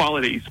addictive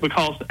qualities,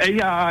 because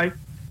AI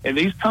and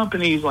these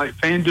companies like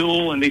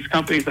FanDuel and these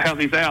companies that have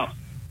these apps,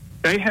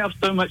 they have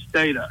so much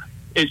data.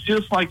 It's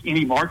just like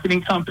any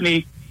marketing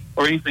company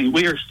or anything.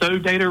 We are so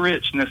data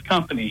rich in this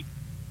company,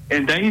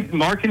 and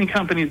marketing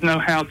companies know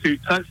how to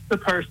touch the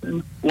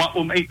person, what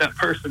will make that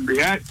person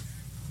react,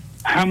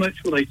 how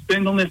much will they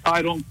spend on this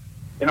item,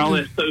 and all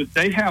this. So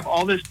they have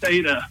all this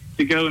data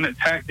to go and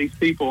attack these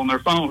people on their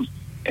phones,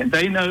 and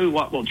they know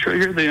what will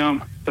trigger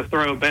them to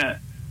throw a bet.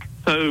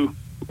 So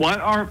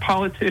what our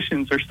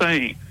politicians are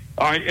saying,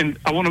 all right, and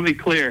I want to be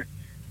clear,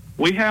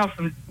 we have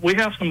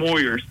some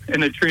warriors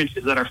in the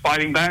trenches that are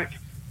fighting back,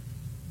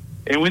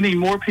 and we need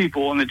more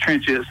people in the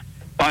trenches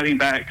fighting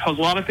back, because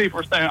a lot of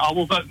people are saying, I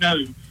will vote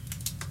no,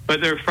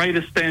 but they're afraid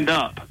to stand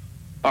up.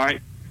 All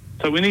right,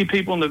 so we need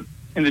people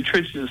in the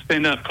trenches to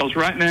stand up, because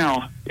right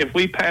now, if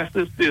we pass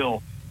this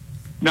bill,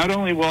 not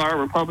only will our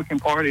Republican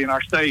Party in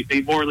our state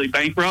be morally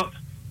bankrupt,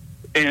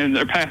 and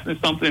they're passing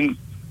something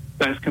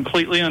that's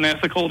completely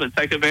unethical to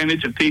take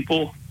advantage of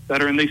people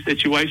that are in these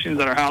situations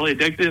that are highly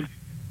addictive.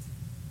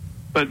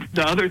 But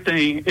the other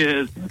thing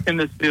is, in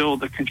this bill,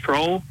 the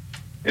control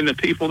and the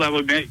people that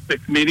would make the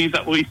committees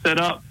that we set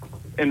up,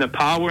 and the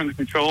power and the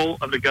control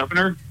of the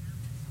governor.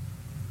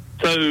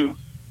 So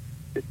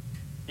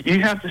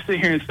you have to sit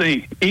here and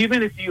think,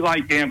 even if you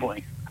like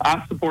gambling,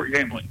 I support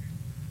gambling.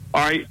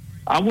 All right,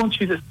 I want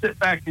you to sit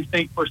back and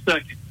think for a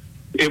second.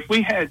 If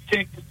we had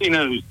 10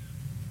 casinos,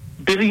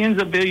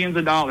 billions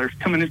of dollars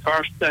coming into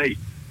our state,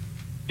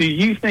 do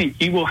you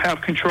think you will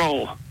have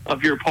control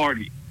of your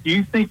party? Do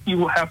you think you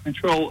will have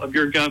control of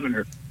your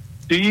governor?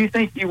 Do you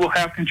think you will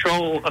have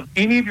control of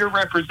any of your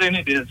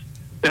representatives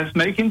that's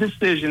making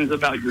decisions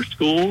about your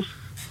schools,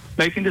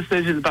 making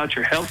decisions about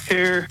your health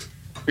care,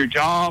 your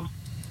jobs,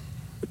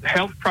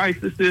 health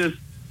crises,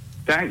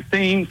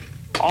 vaccines,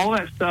 all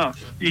that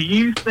stuff? Do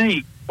you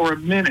think for a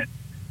minute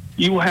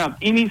you will have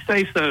any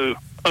say-so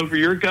over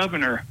your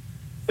governor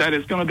that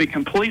is going to be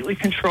completely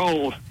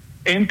controlled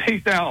and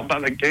picked out by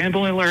the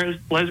gambling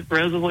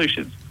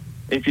resolutions?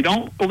 If you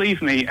don't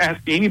believe me, ask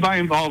anybody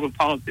involved with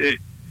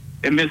politics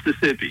in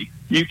Mississippi.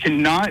 You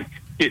cannot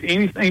get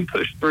anything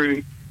pushed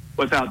through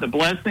without the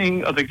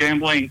blessing of the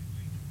gambling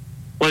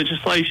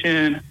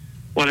legislation,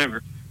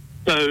 whatever.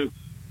 So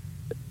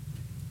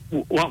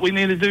what we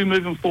need to do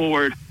moving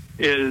forward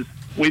is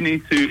we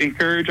need to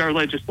encourage our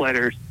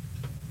legislators.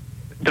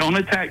 Don't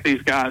attack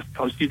these guys,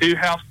 because you do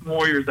have some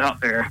warriors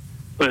out there,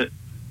 but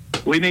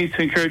we need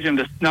to encourage them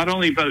to not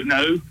only vote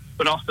no,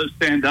 but also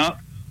stand up.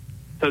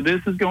 So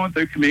this is going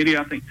through committee,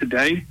 I think,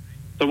 today.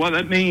 So what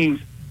that means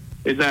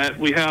is that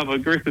we have a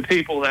group of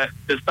people that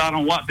decide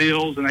on what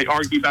bills, and they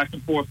argue back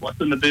and forth what's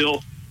in the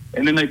bill,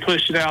 and then they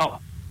push it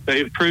out,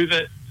 they approve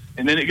it,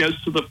 and then it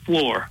goes to the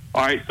floor.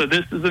 All right, so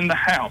this is in the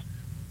House.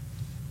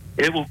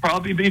 It will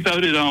probably be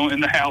voted on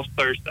in the House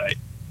Thursday.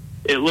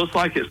 It looks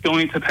like it's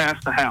going to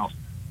pass the House.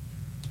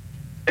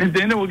 And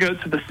then it will go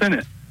to the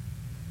Senate.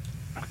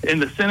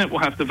 And the Senate will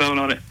have to vote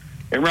on it.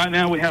 And right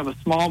now we have a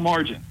small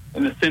margin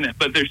in the Senate,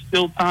 but there's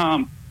still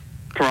time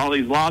for all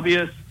these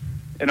lobbyists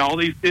and all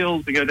these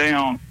bills to go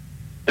down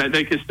that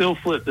they could still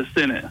flip the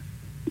Senate.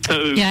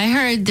 So yeah, I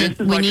heard that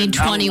we need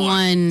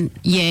 21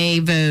 yay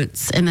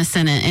votes in the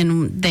Senate,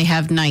 and they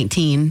have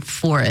 19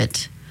 for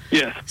it.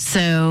 Yes.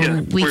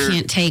 So we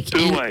can't take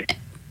it. Away.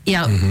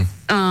 Yeah.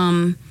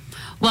 Mm-hmm.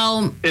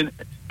 Well, and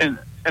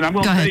I'm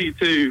going to tell you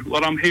too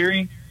what I'm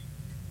hearing,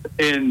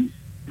 and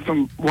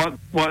from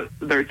what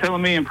they're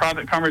telling me in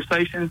private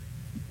conversations,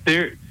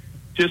 they're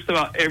just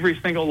about every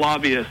single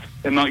lobbyist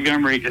in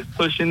Montgomery is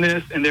pushing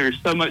this, and there is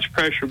so much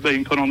pressure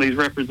being put on these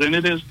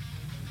representatives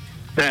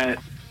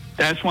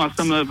that's why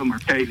some of them are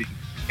caving.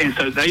 And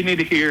so they need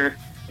to hear,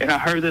 and I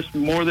heard this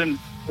from more than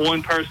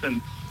one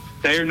person,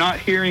 they are not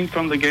hearing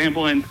from the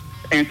gambling,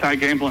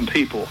 anti-gambling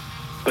people,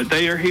 but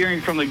they are hearing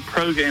from the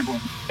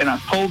pro-gambling. And I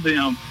told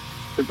them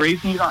the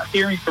reason you're not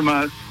hearing from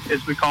us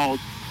is because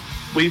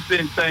we've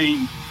been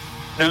saying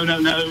no,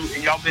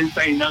 and y'all been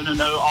saying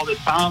no all the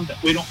time,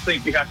 that we don't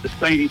think we have to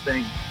say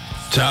anything.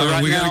 Tyler, so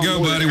right we got to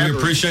go, buddy. We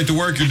appreciate the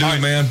work you're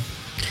doing, man.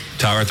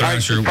 Tyler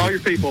Thrasher. Right, call your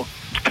people.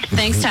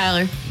 Thanks,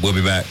 Tyler. We'll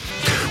be back.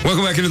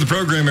 Welcome back into the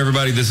program,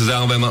 everybody. This is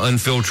Alabama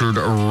Unfiltered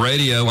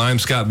Radio. I'm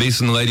Scott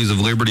Beeson. The ladies of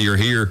Liberty are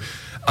here.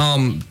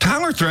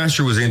 Tyler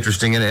Thrasher was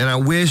interesting, and I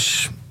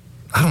wish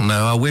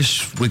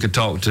we could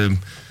talk to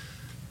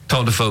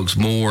folks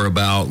more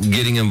about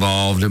getting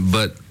involved,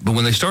 but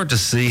when they start to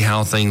see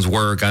how things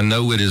work, I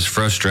know it is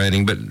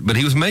frustrating, but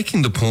he was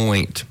making the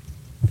point,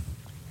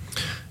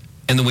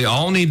 and then we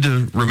all need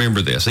to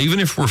remember this, even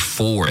if we're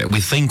for it,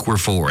 we think we're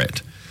for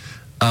it.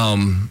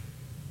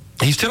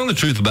 He's telling the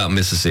truth about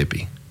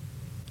Mississippi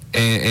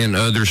and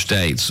other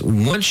states.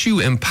 Once you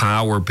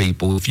empower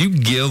people, if you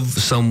give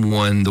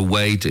someone the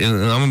way to,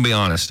 and I'm going to be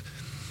honest,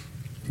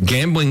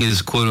 gambling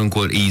is quote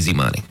unquote easy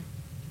money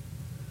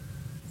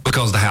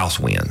because the house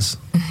wins.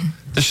 Mm-hmm.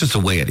 That's just the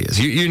way it is.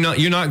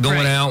 You're not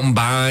going out and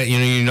buying,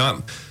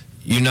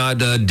 you're not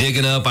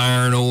digging up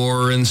iron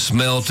ore and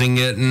smelting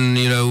it and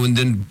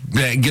then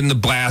getting the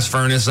blast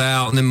furnace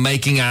out and then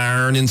making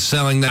iron and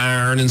selling the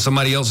iron, and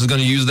somebody else is going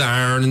to use the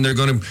iron and they're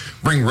going to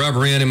bring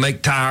rubber in and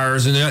make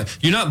tires, and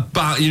you're not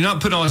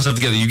putting all this stuff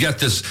together. You got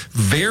this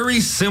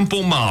very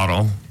simple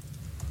model,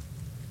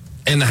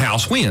 and the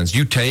house wins.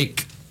 You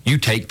take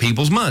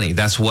people's money.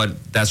 That's what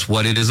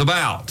it is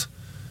about.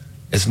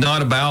 It's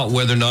not about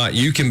whether or not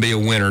you can be a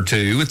winner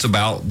too. It's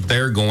about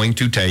they're going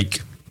to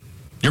take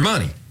your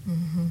money.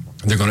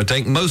 They're going to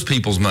take most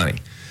people's money.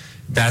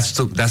 That's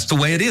the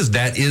way it is.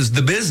 That is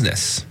the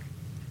business.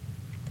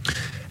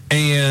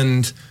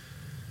 And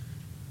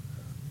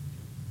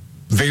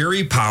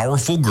very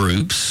powerful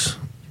groups,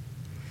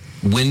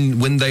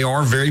 when they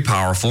are very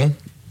powerful,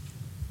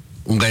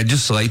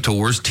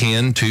 legislators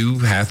tend to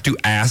have to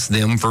ask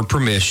them for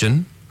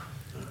permission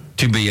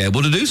to be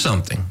able to do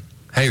something.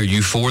 Hey, are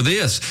you for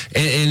this?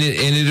 And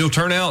it'll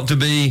turn out to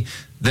be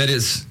that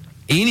it's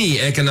any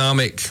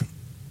economic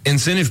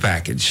incentive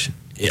package.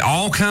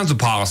 All kinds of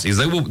policies.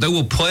 They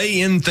will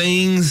play in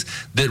things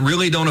that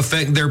really don't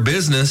affect their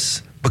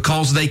business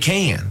because they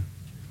can.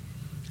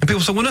 And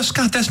people say, well, no,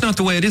 Scott, that's not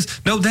the way it is.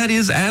 No, that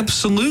is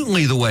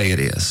absolutely the way it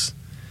is.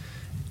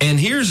 And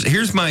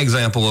here's my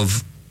example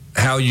of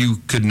how you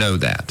could know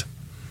that.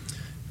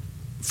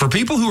 For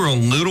people who are a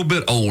little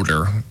bit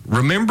older,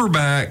 remember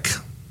back,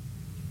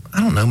 I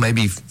don't know,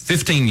 maybe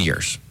 15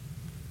 years.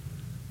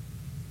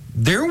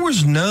 There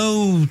was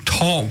no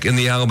talk in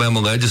the Alabama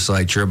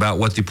legislature about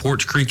what the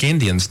Porch Creek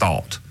Indians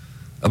thought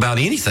about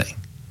anything.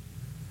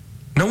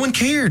 No one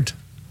cared.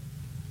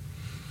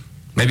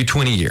 Maybe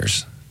 20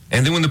 years.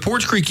 And then when the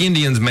Porch Creek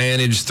Indians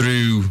managed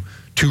to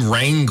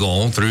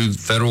wrangle through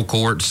federal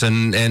courts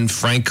and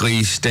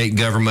frankly state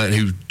government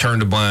who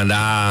turned a blind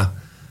eye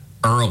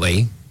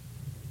early,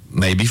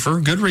 maybe for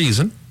a good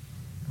reason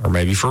or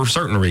maybe for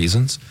certain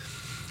reasons,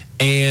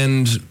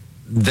 and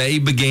they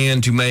began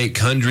to make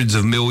hundreds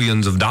of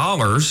millions of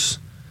dollars,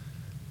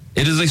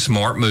 it is a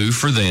smart move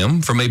for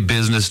them from a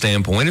business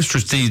standpoint, a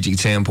strategic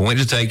standpoint,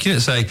 to take it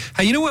and say,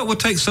 hey, you know what? We'll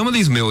take some of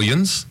these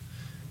millions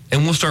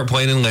and we'll start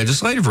playing in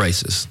legislative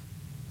races.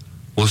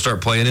 We'll start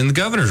playing in the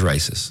governor's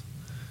races.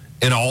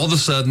 And all of a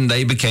sudden,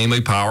 they became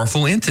a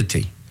powerful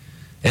entity.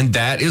 And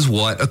that is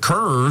what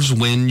occurs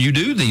when you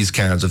do these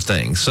kinds of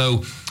things.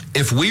 So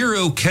if we're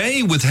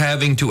okay with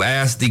having to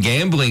ask the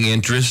gambling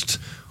interest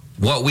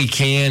what we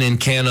can and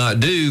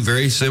cannot do,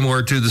 very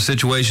similar to the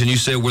situation you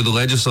said where the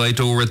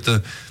legislator at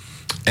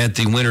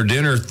the winter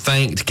dinner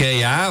thanked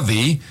Kay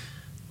Ivey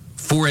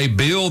for a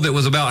bill that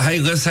was about, hey,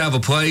 let's have a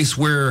place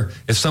where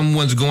if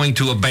someone's going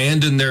to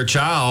abandon their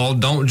child,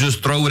 don't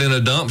just throw it in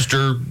a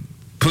dumpster,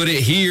 put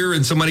it here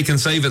and somebody can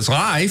save its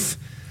life.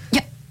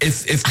 Yeah.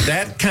 if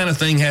that kind of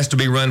thing has to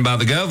be run by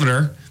the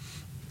governor,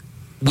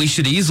 we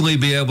should easily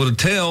be able to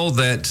tell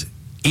that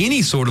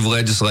any sort of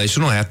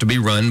legislation will have to be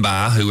run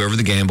by whoever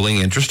the gambling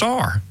interests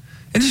are.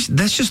 And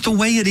that's just the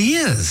way it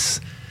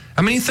is.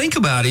 I mean, think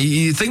about it.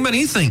 You think about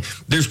anything.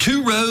 There's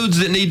 2 roads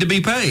that need to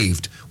be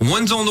paved.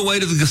 One's on the way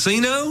to the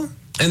casino,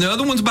 and the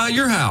other one's by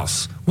your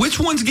house. Which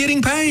one's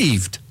getting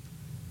paved?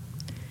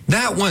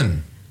 That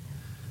one.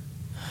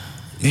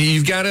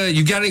 You've got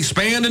to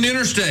expand an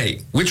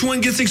interstate. Which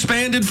one gets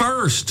expanded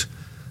first?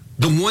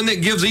 The one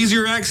that gives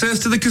easier access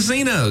to the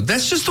casino.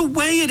 That's just the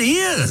way it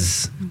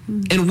is.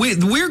 Mm-hmm. And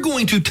we're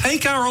going to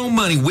take our own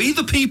money. We,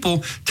 the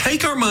people,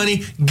 take our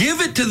money, give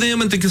it to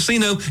them at the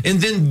casino, and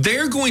then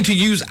they're going to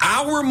use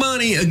our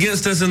money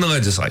against us in the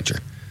legislature.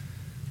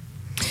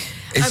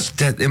 Is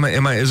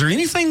there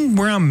anything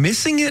where I'm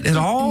missing it at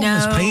all? No.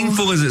 As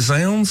painful as it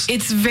sounds?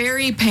 It's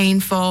very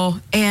painful.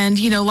 And,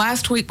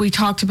 last week we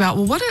talked about,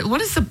 well, what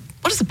does the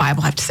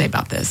Bible have to say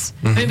about this?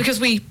 Mm-hmm. I mean, because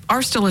we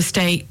are still a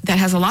state that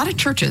has a lot of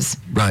churches.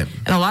 Right.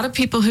 And a lot of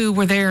people who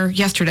were there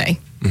yesterday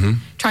mm-hmm.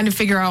 trying to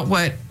figure out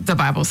what the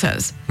Bible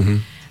says.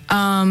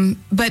 Mm-hmm.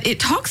 But it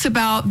talks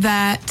about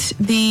that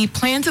the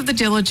plans of the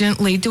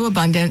diligent lead to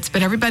abundance,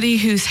 but everybody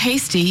who's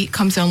hasty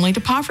comes only to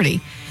poverty.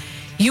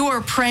 You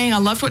are preying, I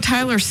loved what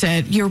Tyler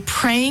said, you're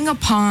preying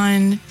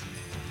upon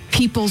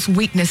people's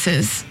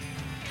weaknesses,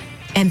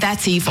 and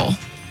that's evil.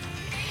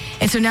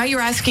 And so now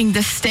you're asking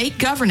the state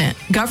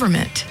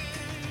government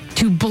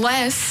to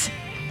bless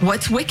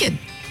what's wicked.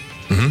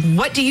 Mm-hmm.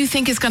 What do you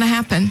think is going to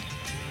happen?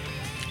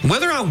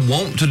 Whether I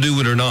want to do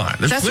it or not.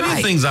 There's plenty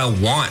of things I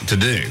want to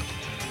do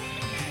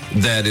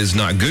that is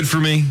not good for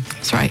me.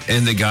 That's right.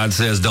 And that God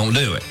says don't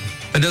do it.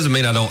 That doesn't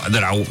mean I don't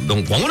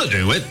want to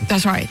do it.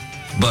 That's right.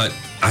 But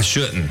I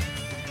shouldn't.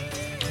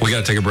 We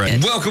got to take a break.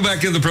 Yes. Welcome back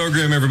to the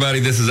program, everybody.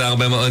 This is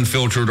Alabama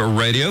Unfiltered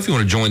Radio. If you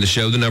want to join the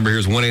show, the number here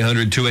is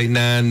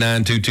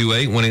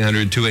 1-800-289-9228,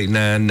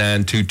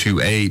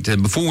 1-800-289-9228.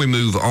 And before we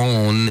move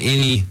on,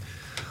 any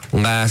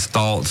last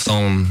thoughts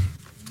on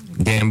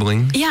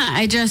gambling? Yeah,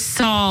 I just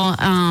saw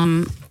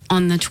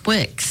on the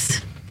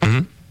Twix,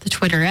 mm-hmm. the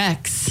Twitter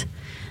X,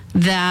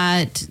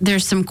 that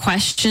there's some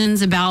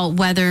questions about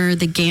whether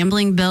the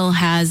gambling bill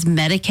has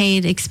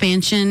Medicaid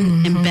expansion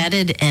mm-hmm.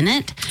 embedded in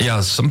it.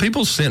 Yeah, some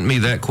people sent me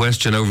that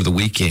question over the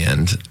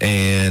weekend,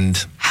 and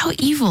how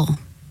evil.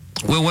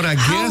 Well, what I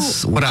figure,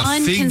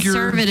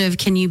 unconservative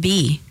can you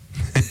be?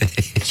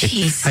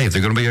 Jeez. Hey, if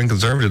they're going to be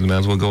unconservative, they might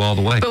as well go all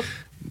the way. But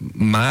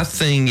my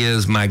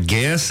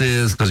guess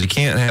is, because you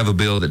can't have a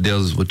bill that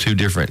deals with 2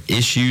 different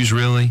issues,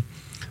 really,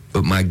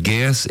 but my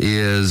guess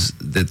is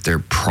that they're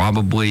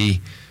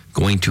probably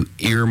going to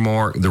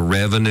earmark the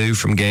revenue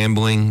from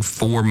gambling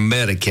for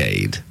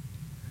Medicaid.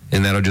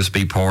 And that'll just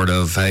be part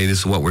of, hey,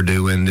 this is what we're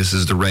doing. This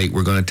is the rate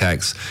we're going to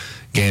tax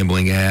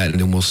gambling at, and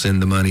then we'll send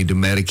the money to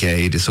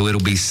Medicaid. So it'll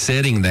be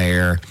sitting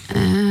there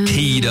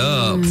teed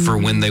up for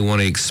when they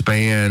want to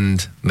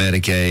expand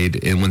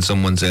Medicaid. And when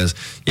someone says,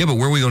 yeah, but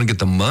where are we going to get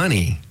the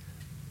money?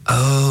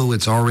 Oh,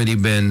 it's already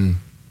been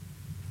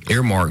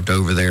earmarked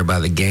over there by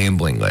the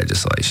gambling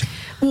legislation.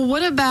 Well,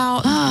 what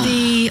about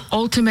the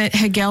ultimate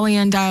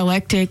Hegelian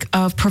dialectic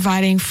of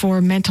providing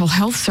for mental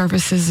health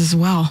services as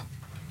well?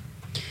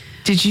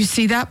 Did you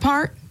see that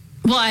part?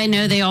 Well, I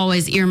know they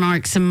always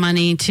earmark some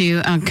money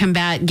to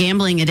combat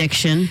gambling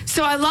addiction.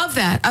 So I love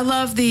that. I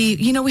love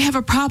we have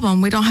a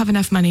problem. We don't have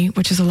enough money,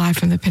 which is a lie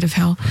from the pit of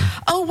hell.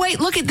 Oh, wait,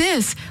 look at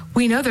this.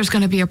 We know there's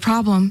going to be a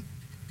problem.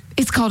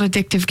 It's called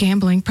addictive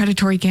gambling,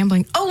 predatory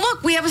gambling. Oh,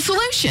 look, we have a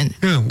solution.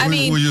 Yeah,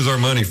 we'll use our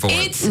money for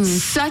it. It's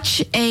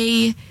such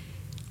a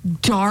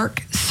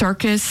dark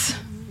circus.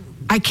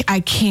 I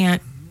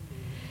can't.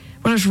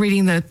 When I was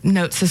reading the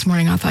notes this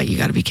morning, I thought, you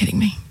got to be kidding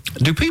me.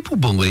 Do people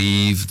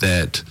believe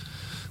that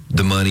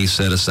the money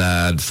set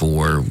aside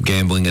for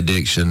gambling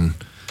addiction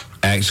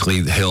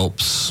actually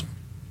helps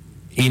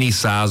any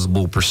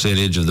sizable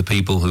percentage of the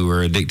people who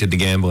are addicted to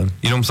gambling?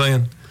 You know what I'm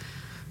saying?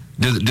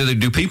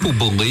 Do people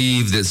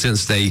believe that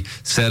since they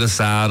set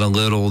aside a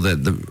little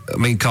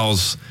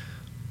because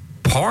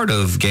part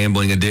of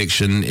gambling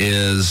addiction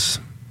is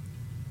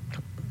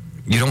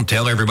you don't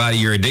tell everybody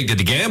you're addicted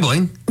to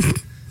gambling.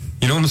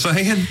 You know what I'm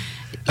saying?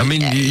 I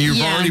mean,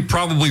 you've already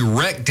probably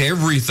wrecked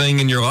everything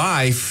in your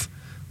life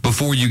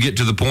before you get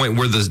to the point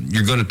where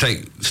you're going to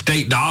take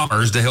state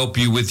dollars to help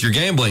you with your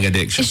gambling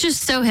addiction. It's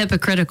just so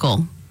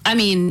hypocritical. I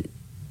mean,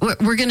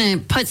 we're going to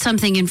put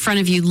something in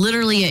front of you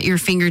literally at your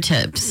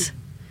fingertips.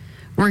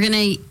 We're going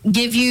to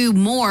give you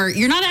more.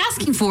 You're not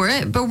asking for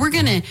it, but we're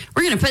going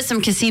to put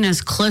some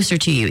casinos closer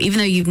to you, even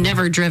though you've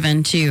never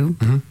driven to,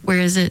 where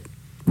is it?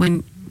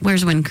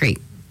 Where's Wind Creek?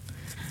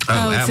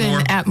 It's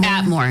in Atmore.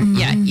 Atmore,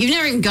 yeah. You've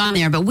never even gone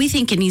there, but we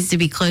think it needs to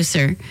be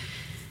closer.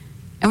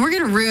 And we're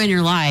going to ruin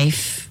your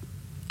life.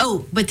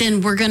 Oh, but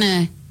then we're going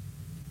to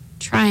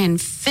try and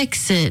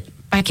fix it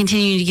by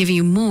continuing to give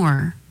you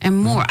more and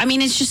more. I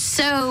mean, it's just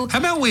so... How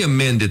about we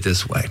amend it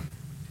this way?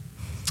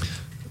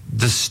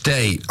 The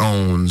state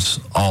owns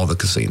all the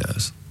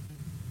casinos.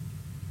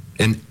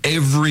 And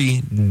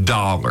every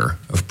dollar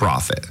of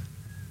profit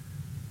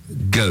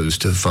goes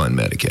to fund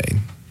Medicaid.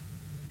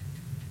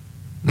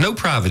 No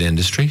private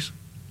industries.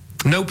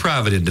 No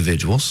private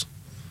individuals.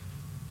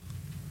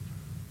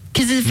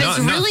 Because if it's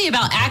really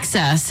about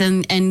access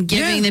and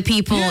giving the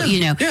people,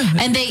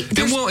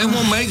 and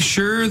we'll make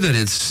sure that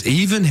it's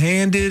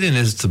even-handed and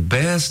it's the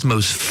best,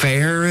 most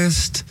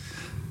fairest,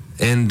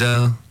 and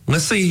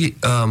let's see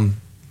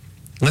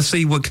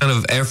what kind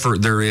of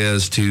effort there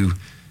is to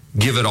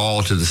give it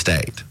all to the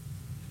state.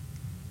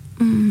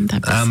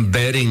 I'm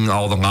betting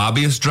all the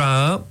lobbyists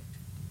dry up.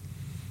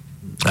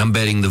 I'm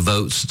betting the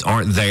votes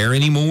aren't there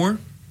anymore.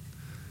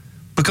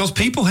 Because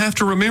people have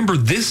to remember,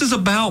 this is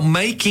about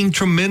making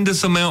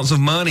tremendous amounts of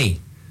money,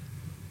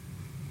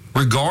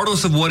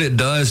 regardless of what it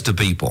does to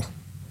people.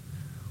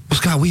 Well,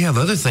 Scott, we have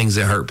other things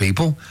that hurt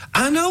people.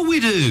 I know we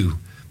do.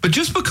 But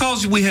just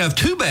because we have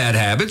 2 bad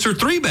habits or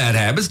 3 bad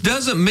habits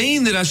doesn't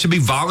mean that I should be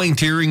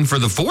volunteering for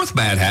the 4th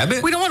bad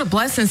habit. We don't want to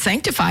bless and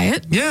sanctify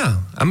it.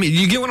 Yeah. I mean,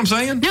 you get what I'm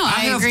saying? No,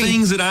 I have agree.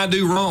 Things that I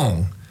do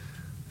wrong.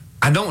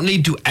 I don't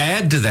need to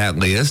add to that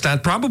list. I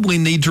probably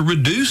need to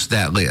reduce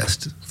that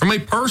list from a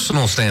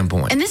personal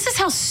standpoint. And this is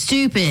how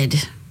stupid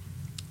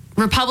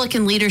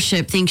Republican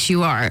leadership thinks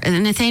you are.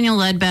 And Nathaniel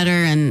Ledbetter,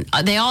 and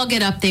they all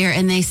get up there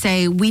and they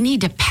say, we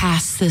need to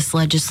pass this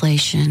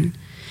legislation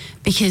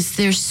because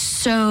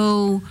there's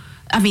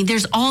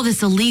all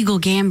this illegal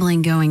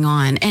gambling going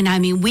on.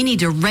 And we need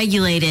to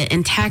regulate it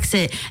and tax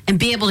it and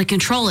be able to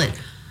control it.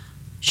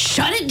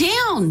 Shut it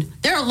down.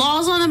 There are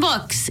laws on the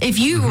books. If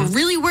you are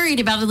really worried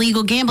about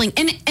illegal gambling,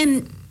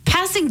 and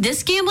passing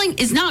this gambling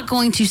is not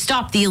going to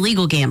stop the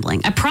illegal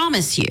gambling. I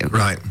promise you.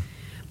 Right.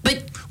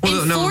 But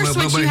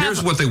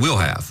here's what they will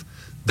have.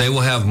 They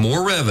will have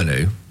more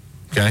revenue,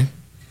 okay?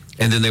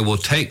 And then they will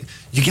take.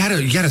 You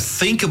gotta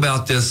think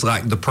about this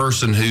like the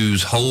person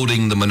who's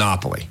holding the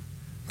monopoly,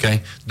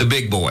 okay? The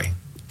big boy.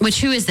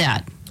 Who is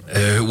that?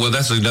 Well,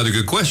 that's another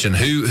good question.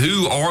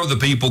 Who are the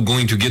people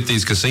going to get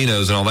these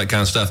casinos and all that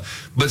kind of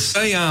stuff? But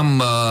say I'm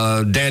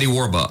Daddy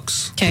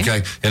Warbucks,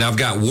 okay? And I've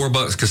got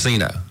Warbucks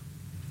Casino.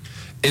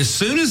 As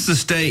soon as the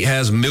state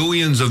has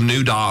millions of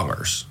new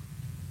dollars,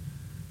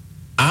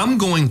 I'm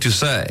going to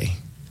say,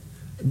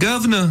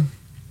 Governor,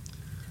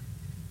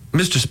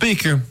 Mr.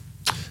 Speaker,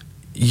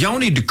 y'all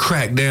need to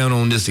crack down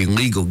on this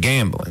illegal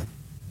gambling.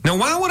 Now,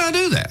 why would I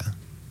do that?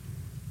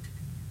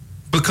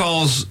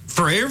 Because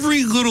for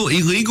every little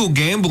illegal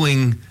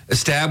gambling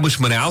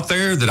establishment out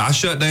there that I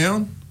shut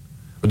down,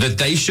 that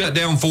they shut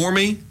down for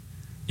me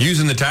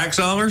using the tax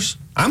dollars,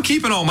 I'm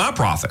keeping all my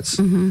profits.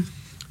 Mm-hmm.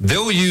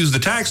 They'll use the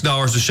tax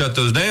dollars to shut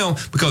those down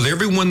because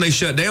every one they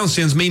shut down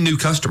sends me new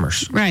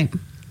customers. Right.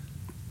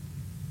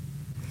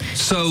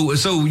 So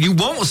you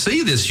won't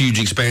see this huge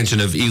expansion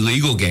of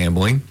illegal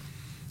gambling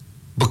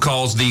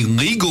because the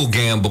legal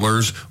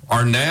gamblers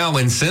are now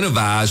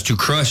incentivized to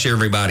crush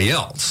everybody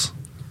else.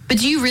 But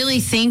do you really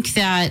think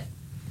that?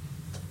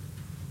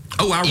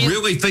 Oh, I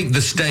really think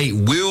the state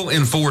will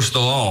enforce the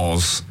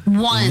laws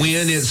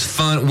when it's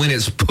fun, when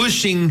it's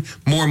pushing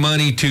more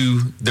money to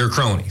their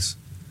cronies.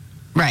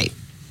 Right.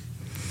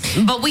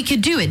 But we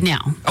could do it now.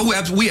 Oh,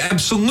 we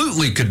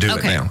absolutely could do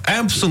it now.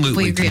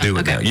 Absolutely could do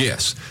it now.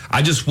 Yes.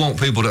 I just want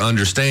people to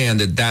understand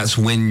that that's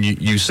when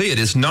you see it.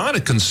 It's not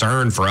a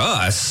concern for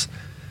us.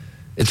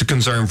 It's a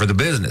concern for the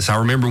business. I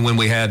remember when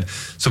we had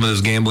some of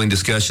those gambling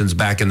discussions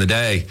back in the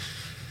day.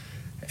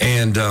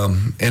 And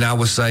I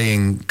was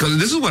saying, because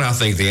this is what I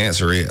think the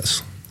answer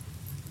is.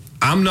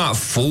 I'm not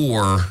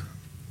for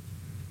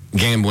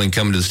gambling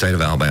coming to the state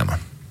of Alabama.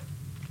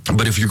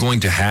 But if you're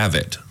going to have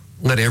it,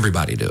 let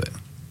everybody do it.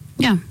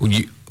 Yeah.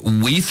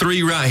 We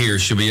 3 right here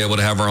should be able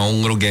to have our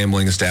own little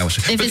gambling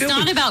establishment. If it's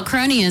not about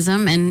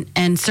cronyism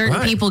and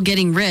certain people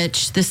getting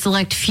rich, the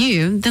select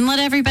few, then let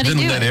everybody do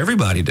it. Then let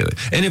everybody do it.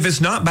 And if it's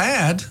not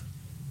bad,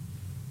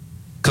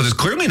 because it's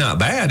clearly not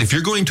bad, if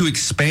you're going to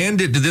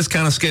expand it to this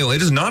kind of scale,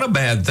 it is not a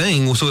bad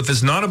thing. So if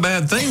it's not a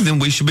bad thing, then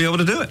we should be able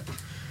to do it.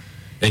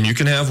 And you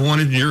can have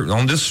one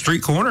on this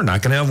street corner, and I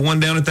can have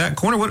one down at that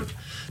corner. What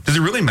does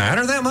it really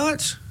matter that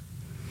much?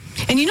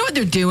 And you know what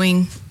they're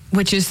doing,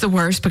 which is the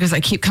worst, because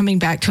I keep coming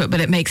back to it, but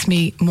it makes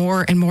me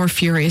more and more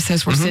furious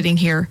as we're sitting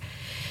here,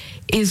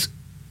 is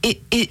it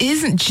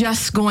isn't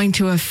just going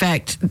to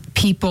affect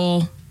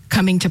people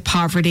coming to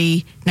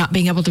poverty, not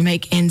being able to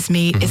make ends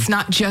meet. It's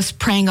not just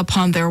preying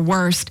upon their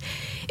worst.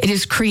 It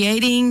is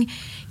creating,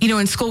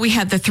 in school we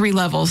had the 3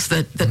 levels,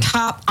 the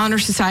top honor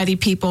society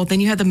people, then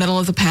you had the middle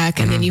of the pack,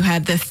 and then you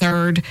had the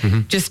third.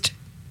 That's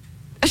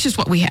just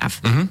what we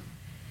have.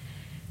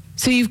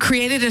 So you've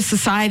created a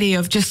society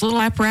of just little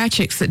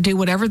apparatchiks that do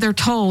whatever they're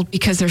told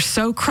because they're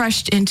so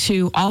crushed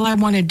into all I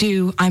want to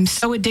do. I'm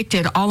so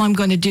addicted. All I'm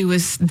going to do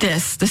is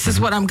this. This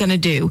is what I'm going to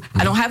do.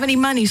 I don't have any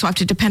money, so I have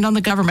to depend on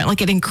the government.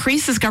 Like, it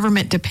increases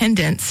government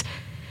dependence.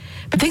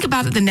 But think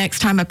about it the next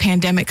time a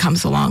pandemic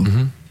comes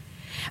along.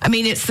 I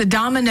mean, it's the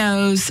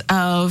dominoes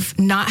of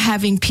not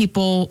having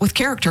people with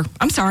character.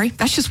 I'm sorry.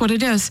 That's just what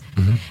it is.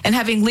 And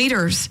having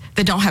leaders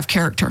that don't have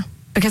character.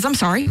 Because I'm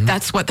sorry,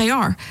 that's what they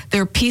are.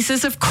 They're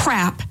pieces of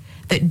crap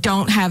that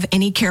don't have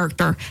any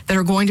character, that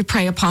are going to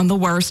prey upon the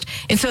worst.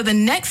 And so the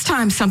next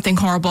time something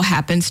horrible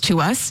happens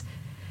to us,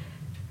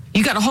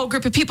 You got a whole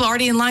group of people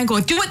already in line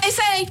going, do what they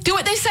say, do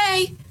what they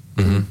say.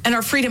 And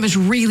our freedom is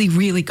really,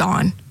 really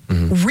gone.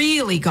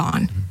 Really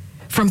gone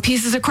from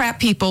pieces of crap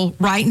people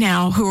right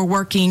now who are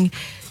working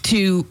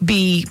to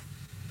be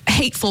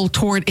hateful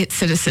toward its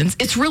citizens.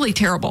 It's really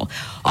terrible.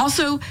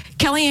 Also,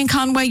 Kellyanne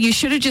Conway, you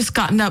should have just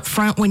gotten up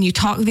front when you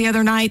talked the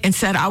other night and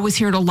said, I was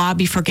here to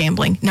lobby for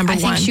gambling, number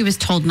one. I think she was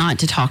told not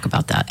to talk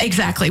about that.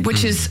 Exactly,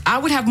 which is, I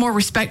would have more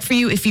respect for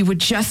you if you would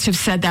just have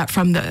said that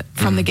from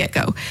the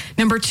get-go.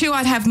 Number two,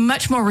 I'd have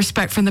much more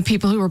respect from the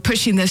people who are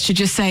pushing this to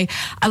just say,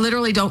 I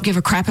literally don't give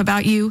a crap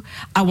about you.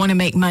 I want to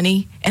make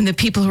money. And the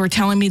people who are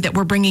telling me that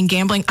we're bringing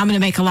gambling, I'm going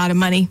to make a lot of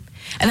money.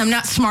 And I'm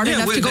not smart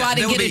enough to go out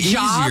and get a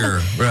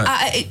job.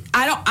 Right.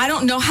 I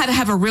don't know how to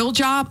have a real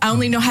job. I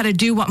only know how to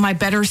do what my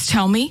betters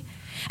tell me,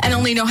 and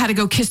only know how to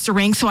go kiss the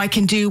ring so I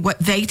can do what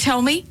they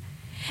tell me.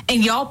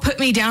 And y'all put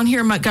me down here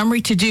in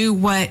Montgomery to do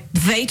what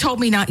they told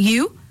me, not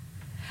you.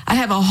 I'd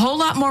have a whole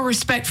lot more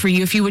respect for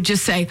you if you would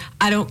just say,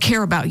 I don't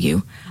care about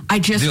you. I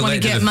just want to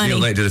get money. Feel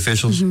elected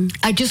officials?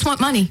 I just want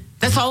money.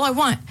 That's all I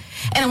want.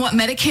 And I want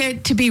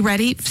Medicaid to be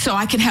ready so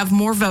I can have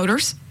more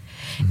voters.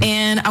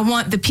 And I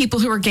want the people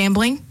who are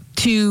gambling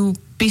to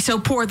be so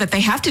poor that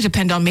they have to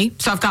depend on me.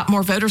 So I've got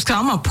more voters because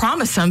I'm going to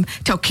promise them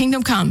till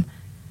kingdom come.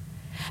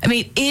 I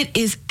mean, it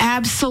is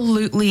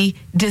absolutely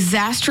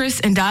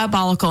disastrous and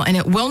diabolical, and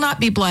it will not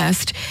be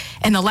blessed.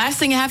 And the last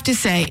thing I have to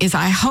say is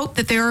I hope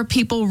that there are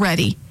people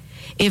ready,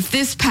 if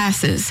this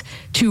passes,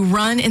 to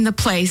run in the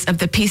place of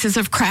the pieces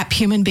of crap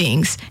human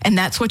beings. And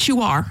that's what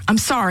you are. I'm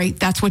sorry,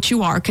 that's what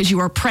you are, because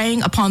you are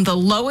preying upon the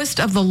lowest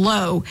of the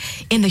low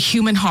in the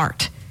human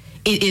heart.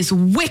 It is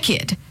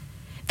wicked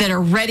that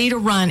are ready to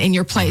run in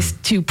your place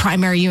to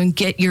primary you and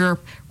get your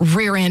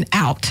rear end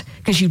out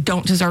because you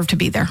don't deserve to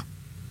be there.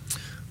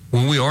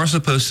 Well, we are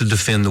supposed to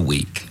defend the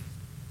weak.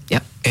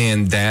 Yep.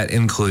 And that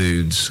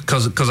includes,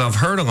 because I've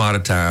heard a lot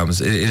of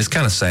times, it's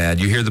kind of sad.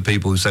 You hear the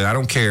people who say, I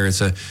don't care,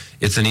 it's an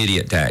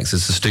idiot tax,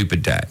 it's a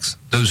stupid tax.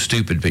 Those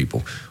stupid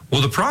people.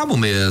 Well, the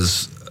problem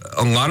is,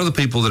 a lot of the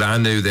people that I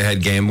knew that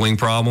had gambling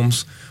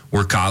problems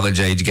were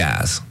college-age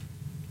guys.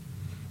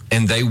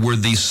 And they were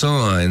the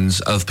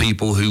sons of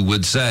people who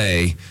would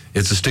say,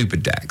 it's a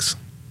stupid tax.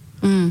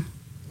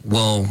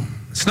 Well,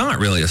 it's not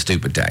really a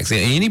stupid tax.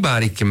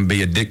 Anybody can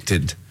be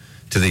addicted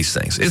to these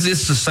things.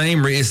 It's the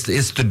same.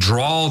 It's the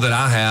draw that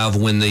I have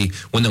when the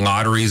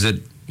lottery's at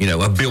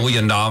 $1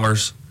 billion. Lori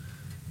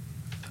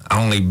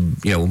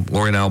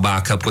and I will buy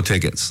a couple of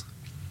tickets.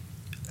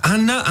 I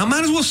know I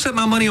might as well set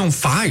my money on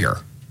fire.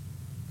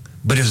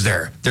 But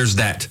there's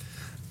that.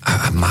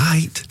 I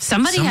might.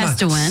 Somebody has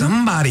to win.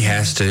 Somebody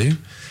has to.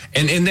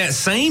 And that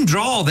same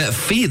draw, that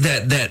fee,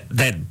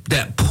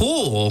 that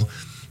pull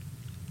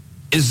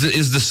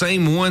is the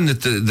same one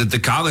that the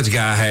college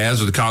guy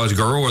has, or the college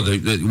girl, or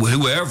the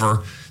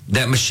whoever.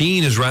 That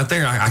machine is right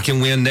there. I can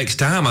win next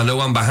time. I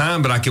know I'm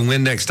behind, but I can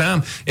win next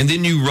time. And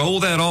then you roll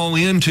that all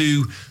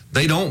into,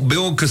 they don't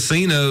build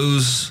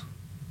casinos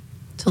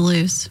to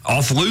lose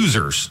off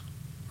losers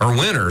or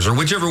winners or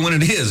whichever one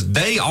it is.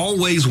 They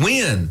always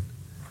win.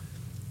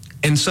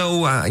 And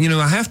so, I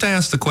have to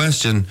ask the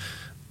question,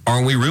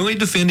 are we really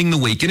defending the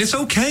weak? And it's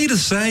okay to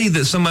say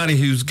that somebody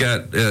who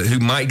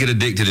might get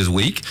addicted is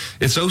weak.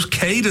 It's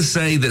okay to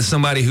say that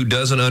somebody who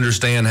doesn't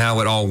understand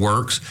how it all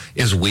works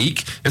is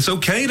weak. It's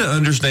okay to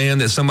understand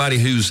that somebody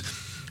who's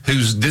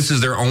this is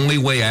their only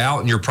way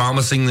out and you're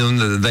promising them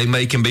that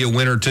they can be a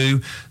winner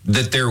too,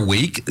 that they're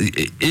weak.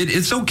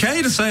 It's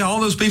okay to say all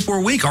those people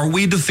are weak. Are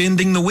we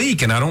defending the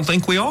weak? And I don't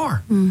think we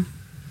are.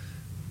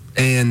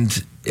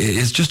 And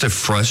it's just a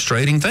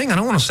frustrating thing. I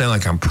don't want to sound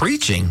like I'm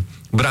preaching,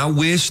 but I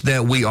wish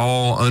that we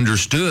all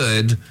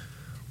understood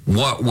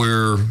what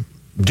we're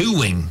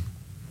doing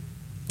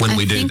when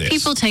we do this. I think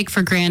people take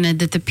for granted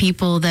that the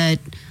people that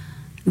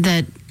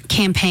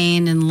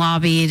campaigned and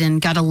lobbied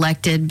and got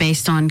elected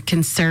based on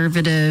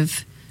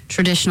conservative,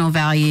 traditional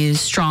values,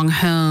 strong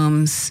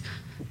homes,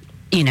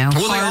 well, hard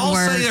they all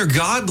work. say they're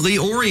godly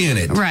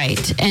oriented.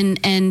 Right.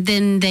 And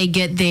then they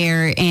get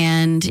there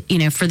and,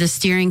 for the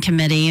steering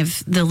committee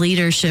of the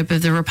leadership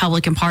of the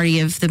Republican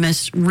Party of the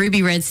most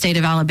ruby red state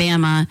of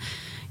Alabama,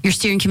 your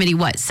steering committee,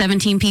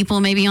 17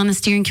 people maybe on the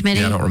steering committee?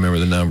 Yeah, I don't remember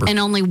the number. And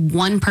only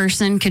one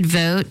person could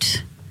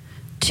vote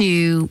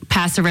to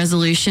pass a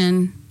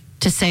resolution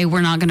to say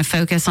we're not going to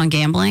focus on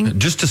gambling.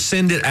 Just to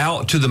send it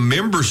out to the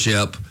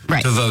membership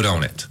to vote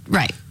on it.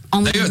 Right.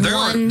 Only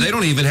one. They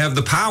don't even have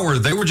the power.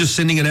 They were just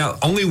sending it out.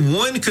 Only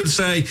one could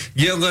say,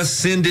 yeah, let's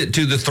send it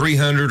to the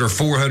 300 or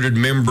 400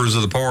 members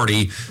of the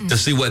party to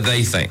see what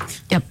they think.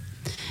 Yep.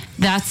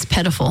 That's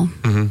pitiful.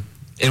 And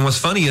what's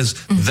funny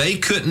is they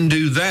couldn't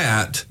do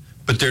that,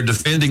 but they're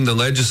defending the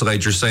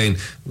legislature saying,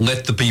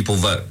 let the people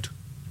vote.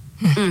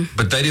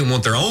 But they didn't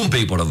want their own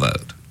people to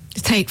vote.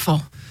 It's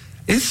hateful.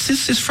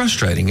 It's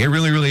frustrating. It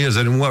really, really is.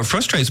 And what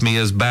frustrates me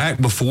is back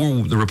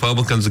before the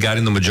Republicans got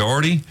in the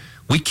majority,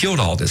 we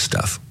killed all this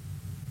stuff.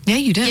 Yeah,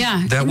 you did.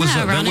 Yeah, that was That's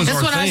our when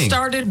thing. I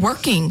started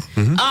working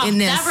in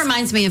this. That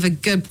reminds me of a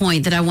good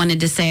point that I wanted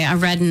to say. I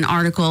read an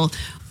article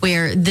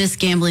where this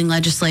gambling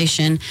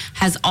legislation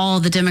has all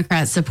the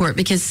Democrats' support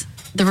because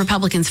the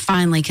Republicans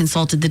finally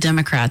consulted the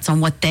Democrats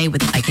on what they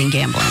would like in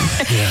gambling.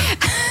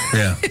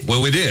 Yeah.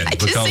 Well, we did. I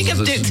just think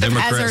of Dukes of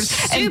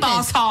Hazzard and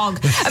Boss Hogg.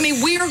 I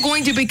mean, we are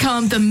going to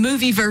become the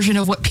movie version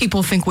of what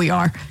people think we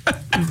are.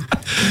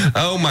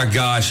 Oh, my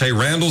gosh. Hey,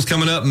 Randall's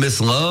coming up. Miss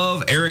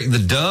Love, Eric the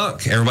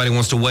Duck. Everybody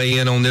wants to weigh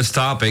in on this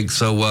topic,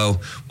 so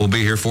we'll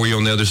be here for you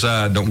on the other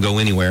side. Don't go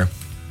anywhere.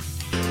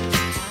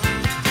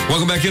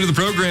 Welcome back into the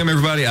program,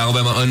 everybody.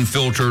 Alabama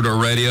Unfiltered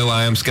Radio.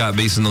 I am Scott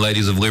Beeson, the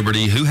Ladies of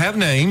Liberty, who have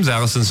names.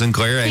 Allison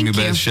Sinclair, Amy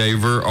Beth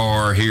Shaver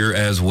are here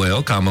as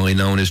well, commonly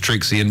known as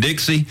Trixie and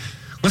Dixie.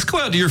 Let's go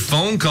out to your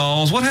phone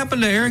calls. What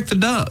happened to Eric the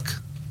Duck?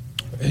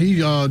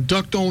 He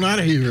ducked on out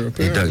of here,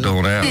 apparently. He ducked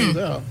on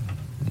out.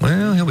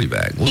 Well, he'll be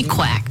back. He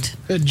quacked.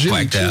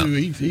 Jimmy, quacked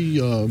too.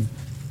 Out.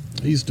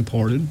 He's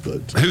departed.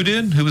 But who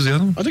did? Who was the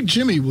other one? I think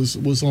Jimmy was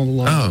on the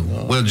line.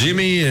 Oh, well,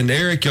 Jimmy and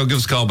Eric, y'all give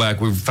us a call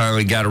back. We've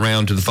finally got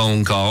around to the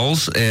phone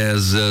calls,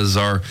 as is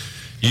our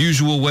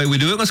usual way we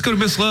do it. Let's go to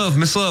Miss Love.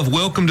 Miss Love,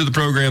 welcome to the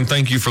program.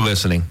 Thank you for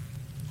listening.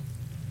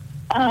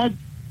 Good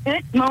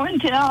morning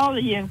to all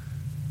of you.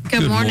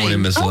 Good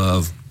morning, Miss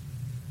Love.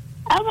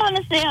 I want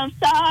to say I'm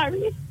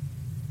sorry.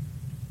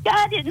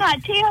 God did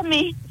not tell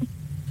me.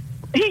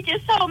 He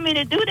just told me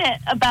to do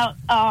that about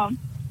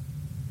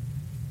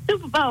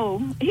Super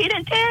Bowl. He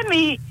didn't tell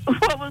me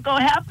what was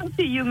going to happen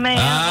to you, man.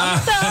 I'm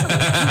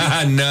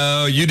sorry.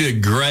 No, you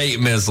did great,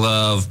 Miss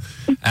Love.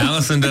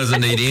 Allison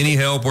doesn't need any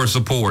help or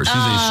support. She's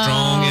a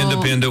strong,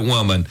 independent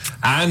woman.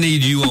 I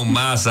need you on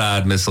my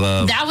side, Miss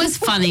Love. That was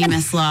funny,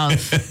 Miss Love.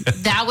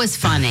 That was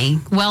funny.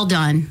 Well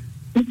done.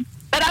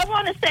 But I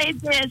want to say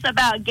this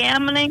about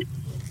gambling.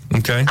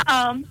 Okay.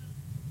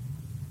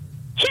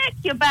 Check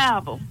your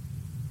Bible.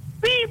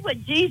 Read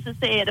what Jesus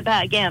said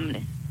about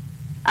gambling.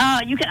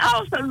 You can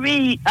also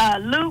read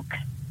Luke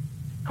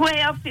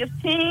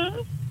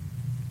 12:15.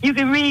 You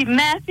can read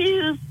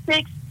Matthew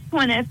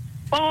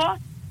 6:24,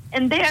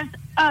 and there's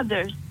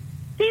others.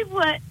 See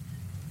what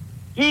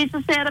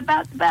Jesus said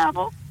about the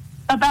Bible,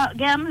 about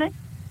gambling,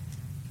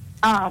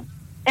 and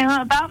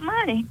about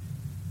money,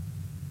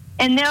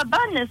 and the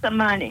abundance of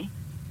money,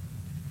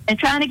 and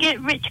trying to get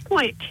rich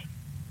quick.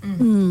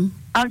 Mm-hmm.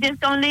 I'm just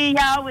going to leave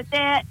y'all with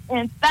that,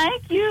 and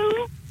thank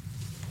you.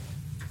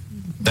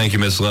 Thank you,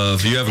 Miss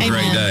Love. You have a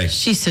great day.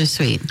 She's so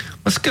sweet.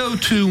 Let's go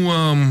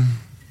to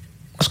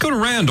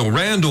Randall.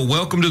 Randall,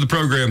 welcome to the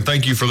program.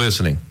 Thank you for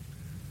listening.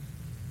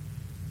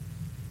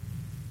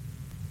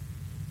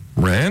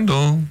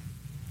 Randall.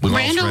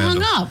 Randall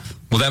hung up.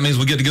 Well, that means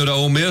we get to go to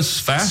Ole Miss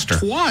faster.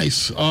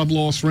 Twice I've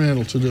lost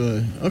Randall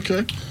today.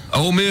 Okay.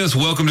 Ole Miss,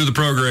 welcome to the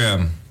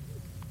program.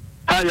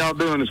 How y'all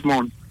doing this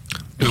morning?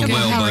 Doing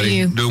well, How buddy. are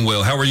you? Doing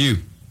well. How are you?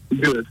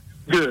 Good.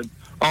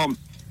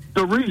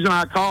 The reason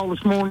I called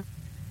this morning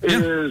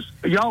is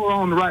y'all are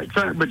on the right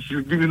track, but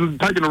you're taking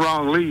the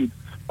wrong lead.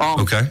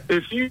 Okay.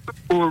 If you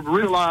will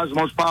realize the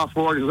most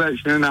powerful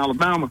organization in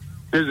Alabama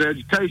is the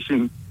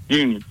Education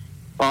Union.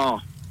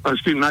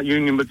 Excuse me, not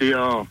union, but the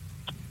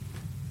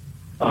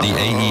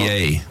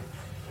AEA.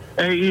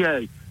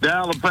 AEA, the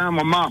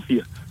Alabama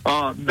Mafia.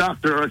 Paul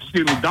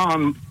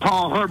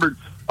Hubbard.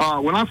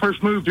 When I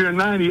first moved here in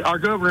 90, our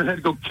governor had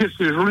to go kiss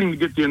his ring to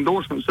get the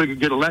endorsement so he could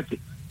get elected.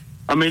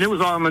 I mean, it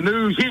was on the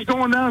news. He's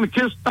going down to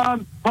kiss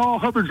Paul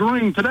Hubbard's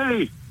ring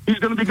today. He's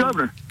going to be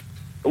governor.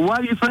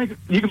 Why do you think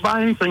you can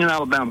buy anything in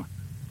Alabama?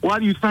 Why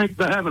do you think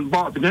they haven't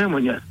bought the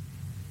gambling yet?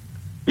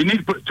 You need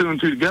to put two and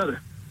two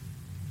together.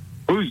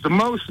 Who's the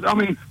most? I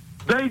mean,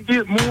 they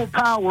get more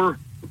power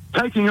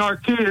taking our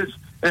kids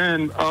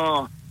and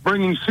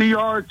bringing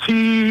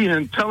CRT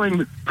and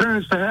telling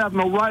parents to have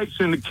no rights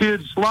in the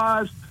kids'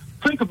 lives.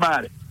 Think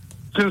about it.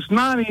 Since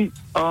 90,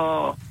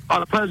 our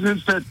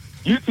president said,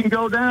 you can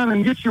go down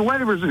and get your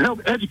waivers and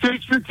help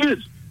educate your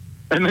kids.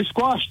 And they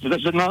squashed it. They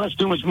said, no, that's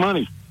too much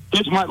money.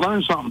 Kids might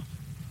learn something.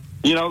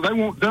 You know, they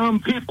want dumb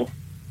people.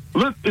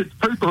 Look at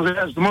people who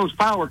has the most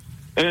power.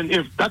 And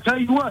if I tell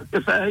you what,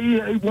 if the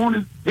AEA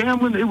wanted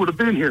gambling, it would have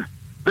been here.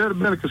 There would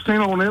have been a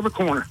casino on every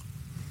corner.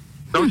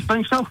 Don't you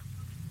think so?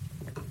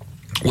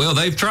 Well,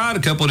 they've tried a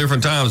couple of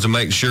different times to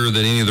make sure that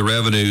any of the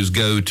revenues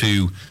go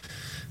to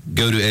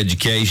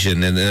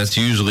education, and that's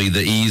usually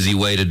the easy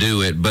way to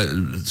do it. But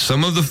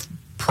some of the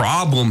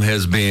problem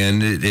has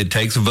been it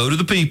takes a vote of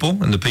the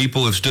people, and the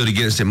people have stood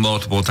against it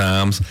multiple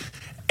times.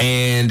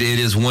 And it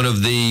is one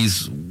of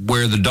these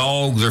where the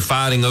dogs are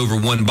fighting over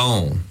one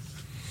bone.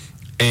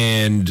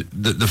 And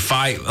the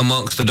fight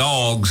amongst the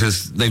dogs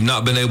is they've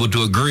not been able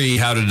to agree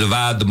how to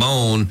divide the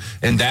bone.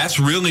 And that's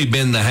really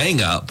been the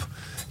hang up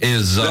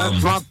is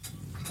them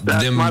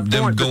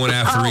going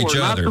after each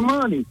other. Not the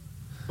money.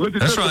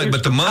 That's right,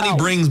 but the money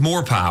brings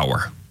more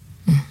power.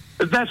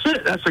 That's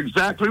it. That's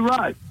exactly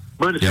right.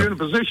 But if you're in a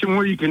position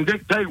where you can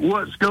dictate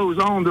what goes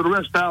on to the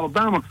rest of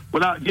Alabama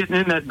without getting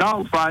in that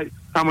dogfight,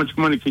 how much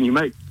money can you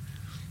make?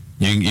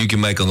 You can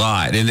make a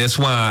lot. And that's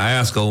why I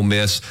ask Ole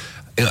Miss,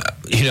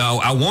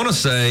 I want to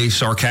say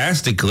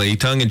sarcastically,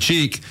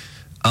 tongue-in-cheek,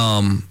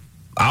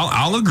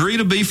 I'll agree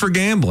to be for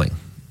gambling.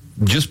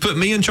 Just put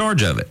me in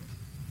charge of it.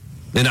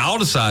 And I'll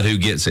decide who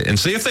gets it and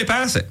see if they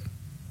pass it.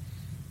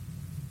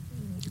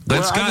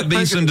 Let Scott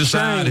Beeson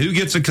decide who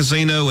gets a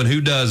casino and who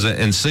doesn't,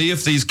 and see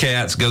if these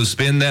cats go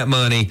spend that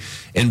money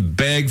and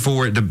beg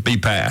for it to be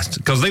passed,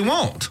 because they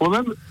won't. Well,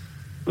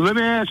 let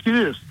me ask you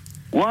this.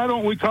 Why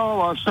don't we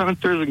call our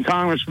senators and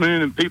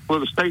congressmen and people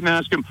of the state and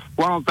ask them,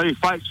 why don't they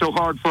fight so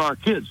hard for our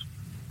kids?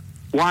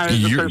 Why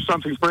isn't there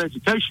something for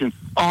education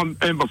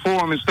and before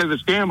them instead of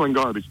this gambling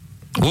garbage?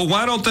 Well,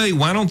 why don't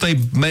they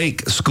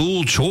make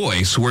school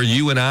choice where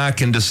you and I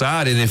can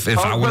decide? And if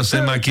I want to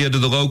send my kid to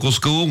the local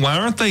school, why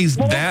aren't they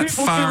that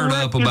fired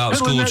up about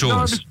school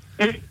choice?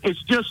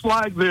 It's just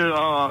like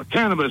the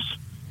cannabis.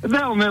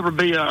 That'll never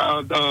be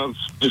a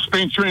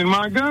dispensary in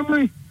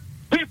Montgomery.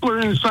 People are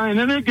insane,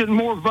 and they're getting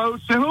more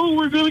votes saying,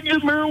 we're going to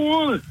get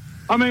marijuana.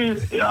 I mean,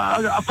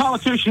 a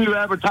politician who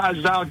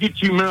advertises, I'll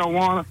get you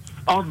marijuana,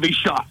 ought to be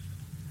shot.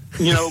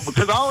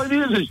 Because all it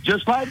is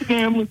just like the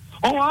gambling.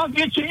 I'll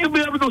get you. You'll be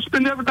able to go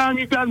spend every dime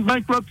you got and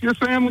bankrupt your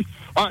family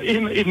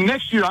in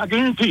next year, I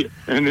guarantee it.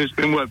 And it's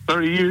been,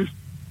 30 years?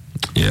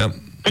 Yep.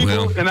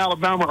 People in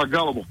Alabama are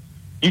gullible.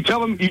 You tell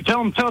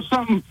them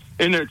something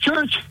in their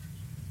church,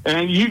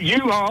 and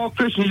you are all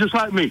Christians just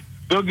like me.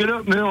 They'll get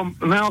up and they'll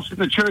announce it in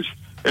the church,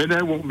 and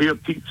there won't be a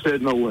peep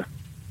said nowhere.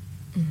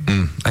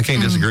 I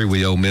can't disagree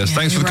with you, Ole Miss.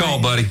 Thanks for the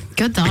call, buddy.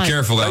 Good thought. Be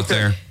careful out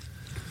there.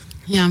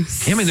 Yeah.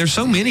 I mean, there's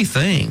so many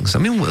things. I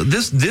mean,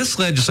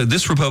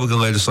 this Republican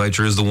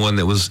legislature is the one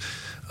that was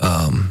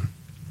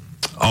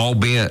all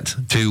bent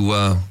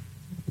to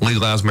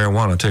legalize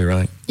marijuana too,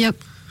 right? Yep.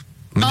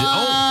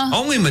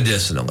 Only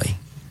medicinally.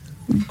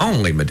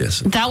 Only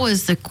medicinally. That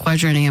was the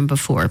quadrennium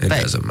before. It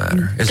doesn't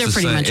matter. They're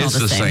pretty much all the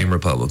same. It's the same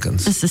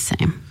Republicans. It's the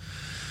same.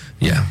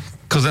 Yeah,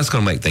 because that's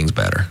going to make things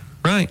better,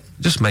 right?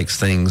 Just makes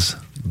things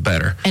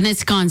better. And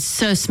it's gone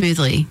so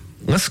smoothly.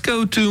 Let's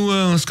go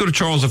to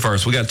Charles the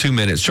First. We got 2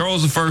 minutes.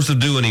 Charles the First of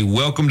Dewey,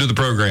 welcome to the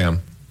program.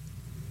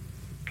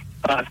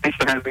 Thanks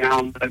for having me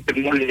on. Good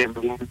morning,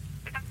 everyone.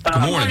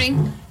 Good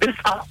morning. This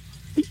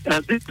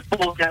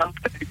boils down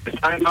to the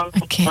same old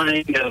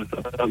thing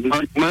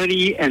of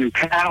money and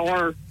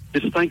power.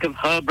 Just think of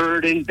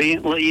Hubbard and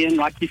Bentley and,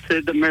 like you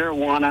said, the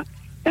marijuana.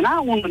 And I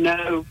want to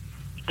know,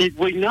 did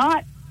we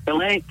not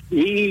elect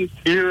any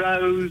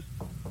heroes,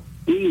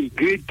 any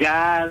good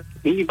guys,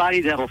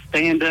 anybody that'll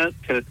stand up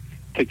to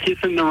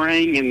Kissing the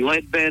Ring and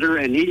Ledbetter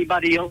and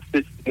anybody else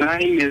that's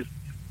name is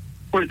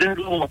where their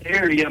little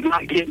area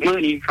might get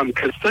money from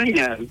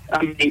casinos?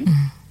 I mean,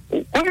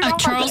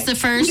 Charles the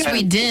First,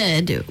 we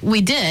did,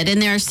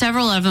 and there are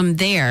several of them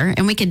there,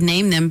 and we could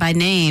name them by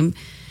name.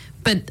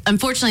 But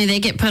unfortunately, they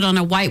get put on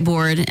a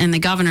whiteboard in the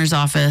governor's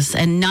office,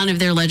 and none of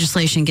their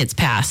legislation gets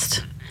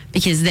passed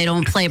because they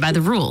don't play by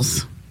the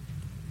rules.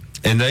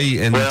 And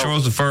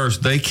Charles the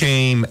First, they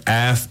came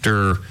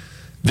after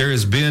there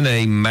has been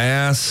a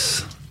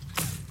mass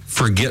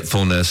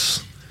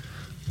forgetfulness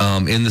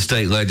in the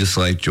state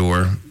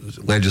legislature.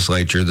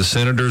 The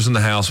senators and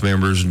the House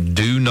members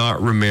do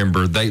not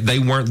remember. They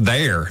weren't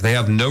there. They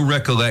have no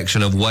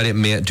recollection of what it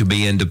meant to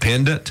be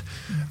independent.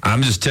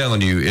 I'm just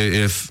telling you,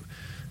 if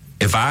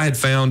I had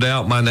found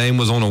out my name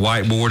was on a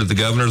whiteboard at the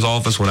governor's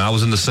office when I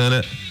was in the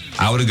Senate,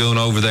 I would have gone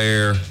over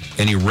there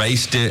and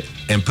erased it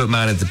and put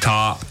mine at the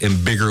top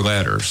in bigger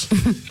letters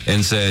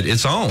and said,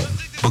 it's on,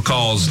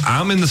 because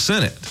I'm in the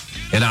Senate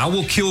and I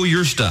will kill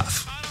your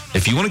stuff.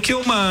 If you want to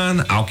kill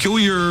mine, I'll kill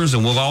yours,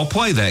 and we'll all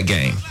play that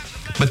game.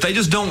 But they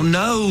just don't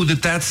know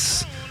that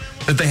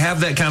they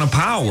have that kind of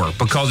power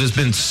because it's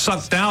been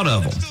sucked out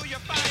of them.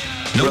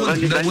 No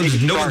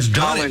one's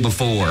done it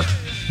before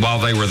while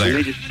they were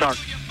there.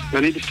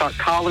 They need to start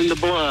calling the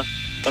bluff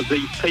of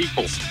these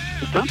people.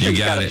 Something's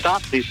got to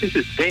stop this. This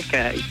is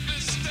decades.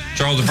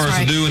 Charles the First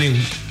will do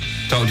anything.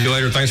 Talk to you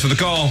later. Thanks for the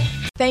call.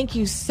 Thank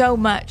you so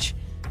much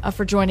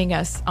for joining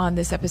us on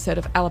this episode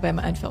of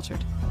Alabama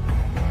Unfiltered.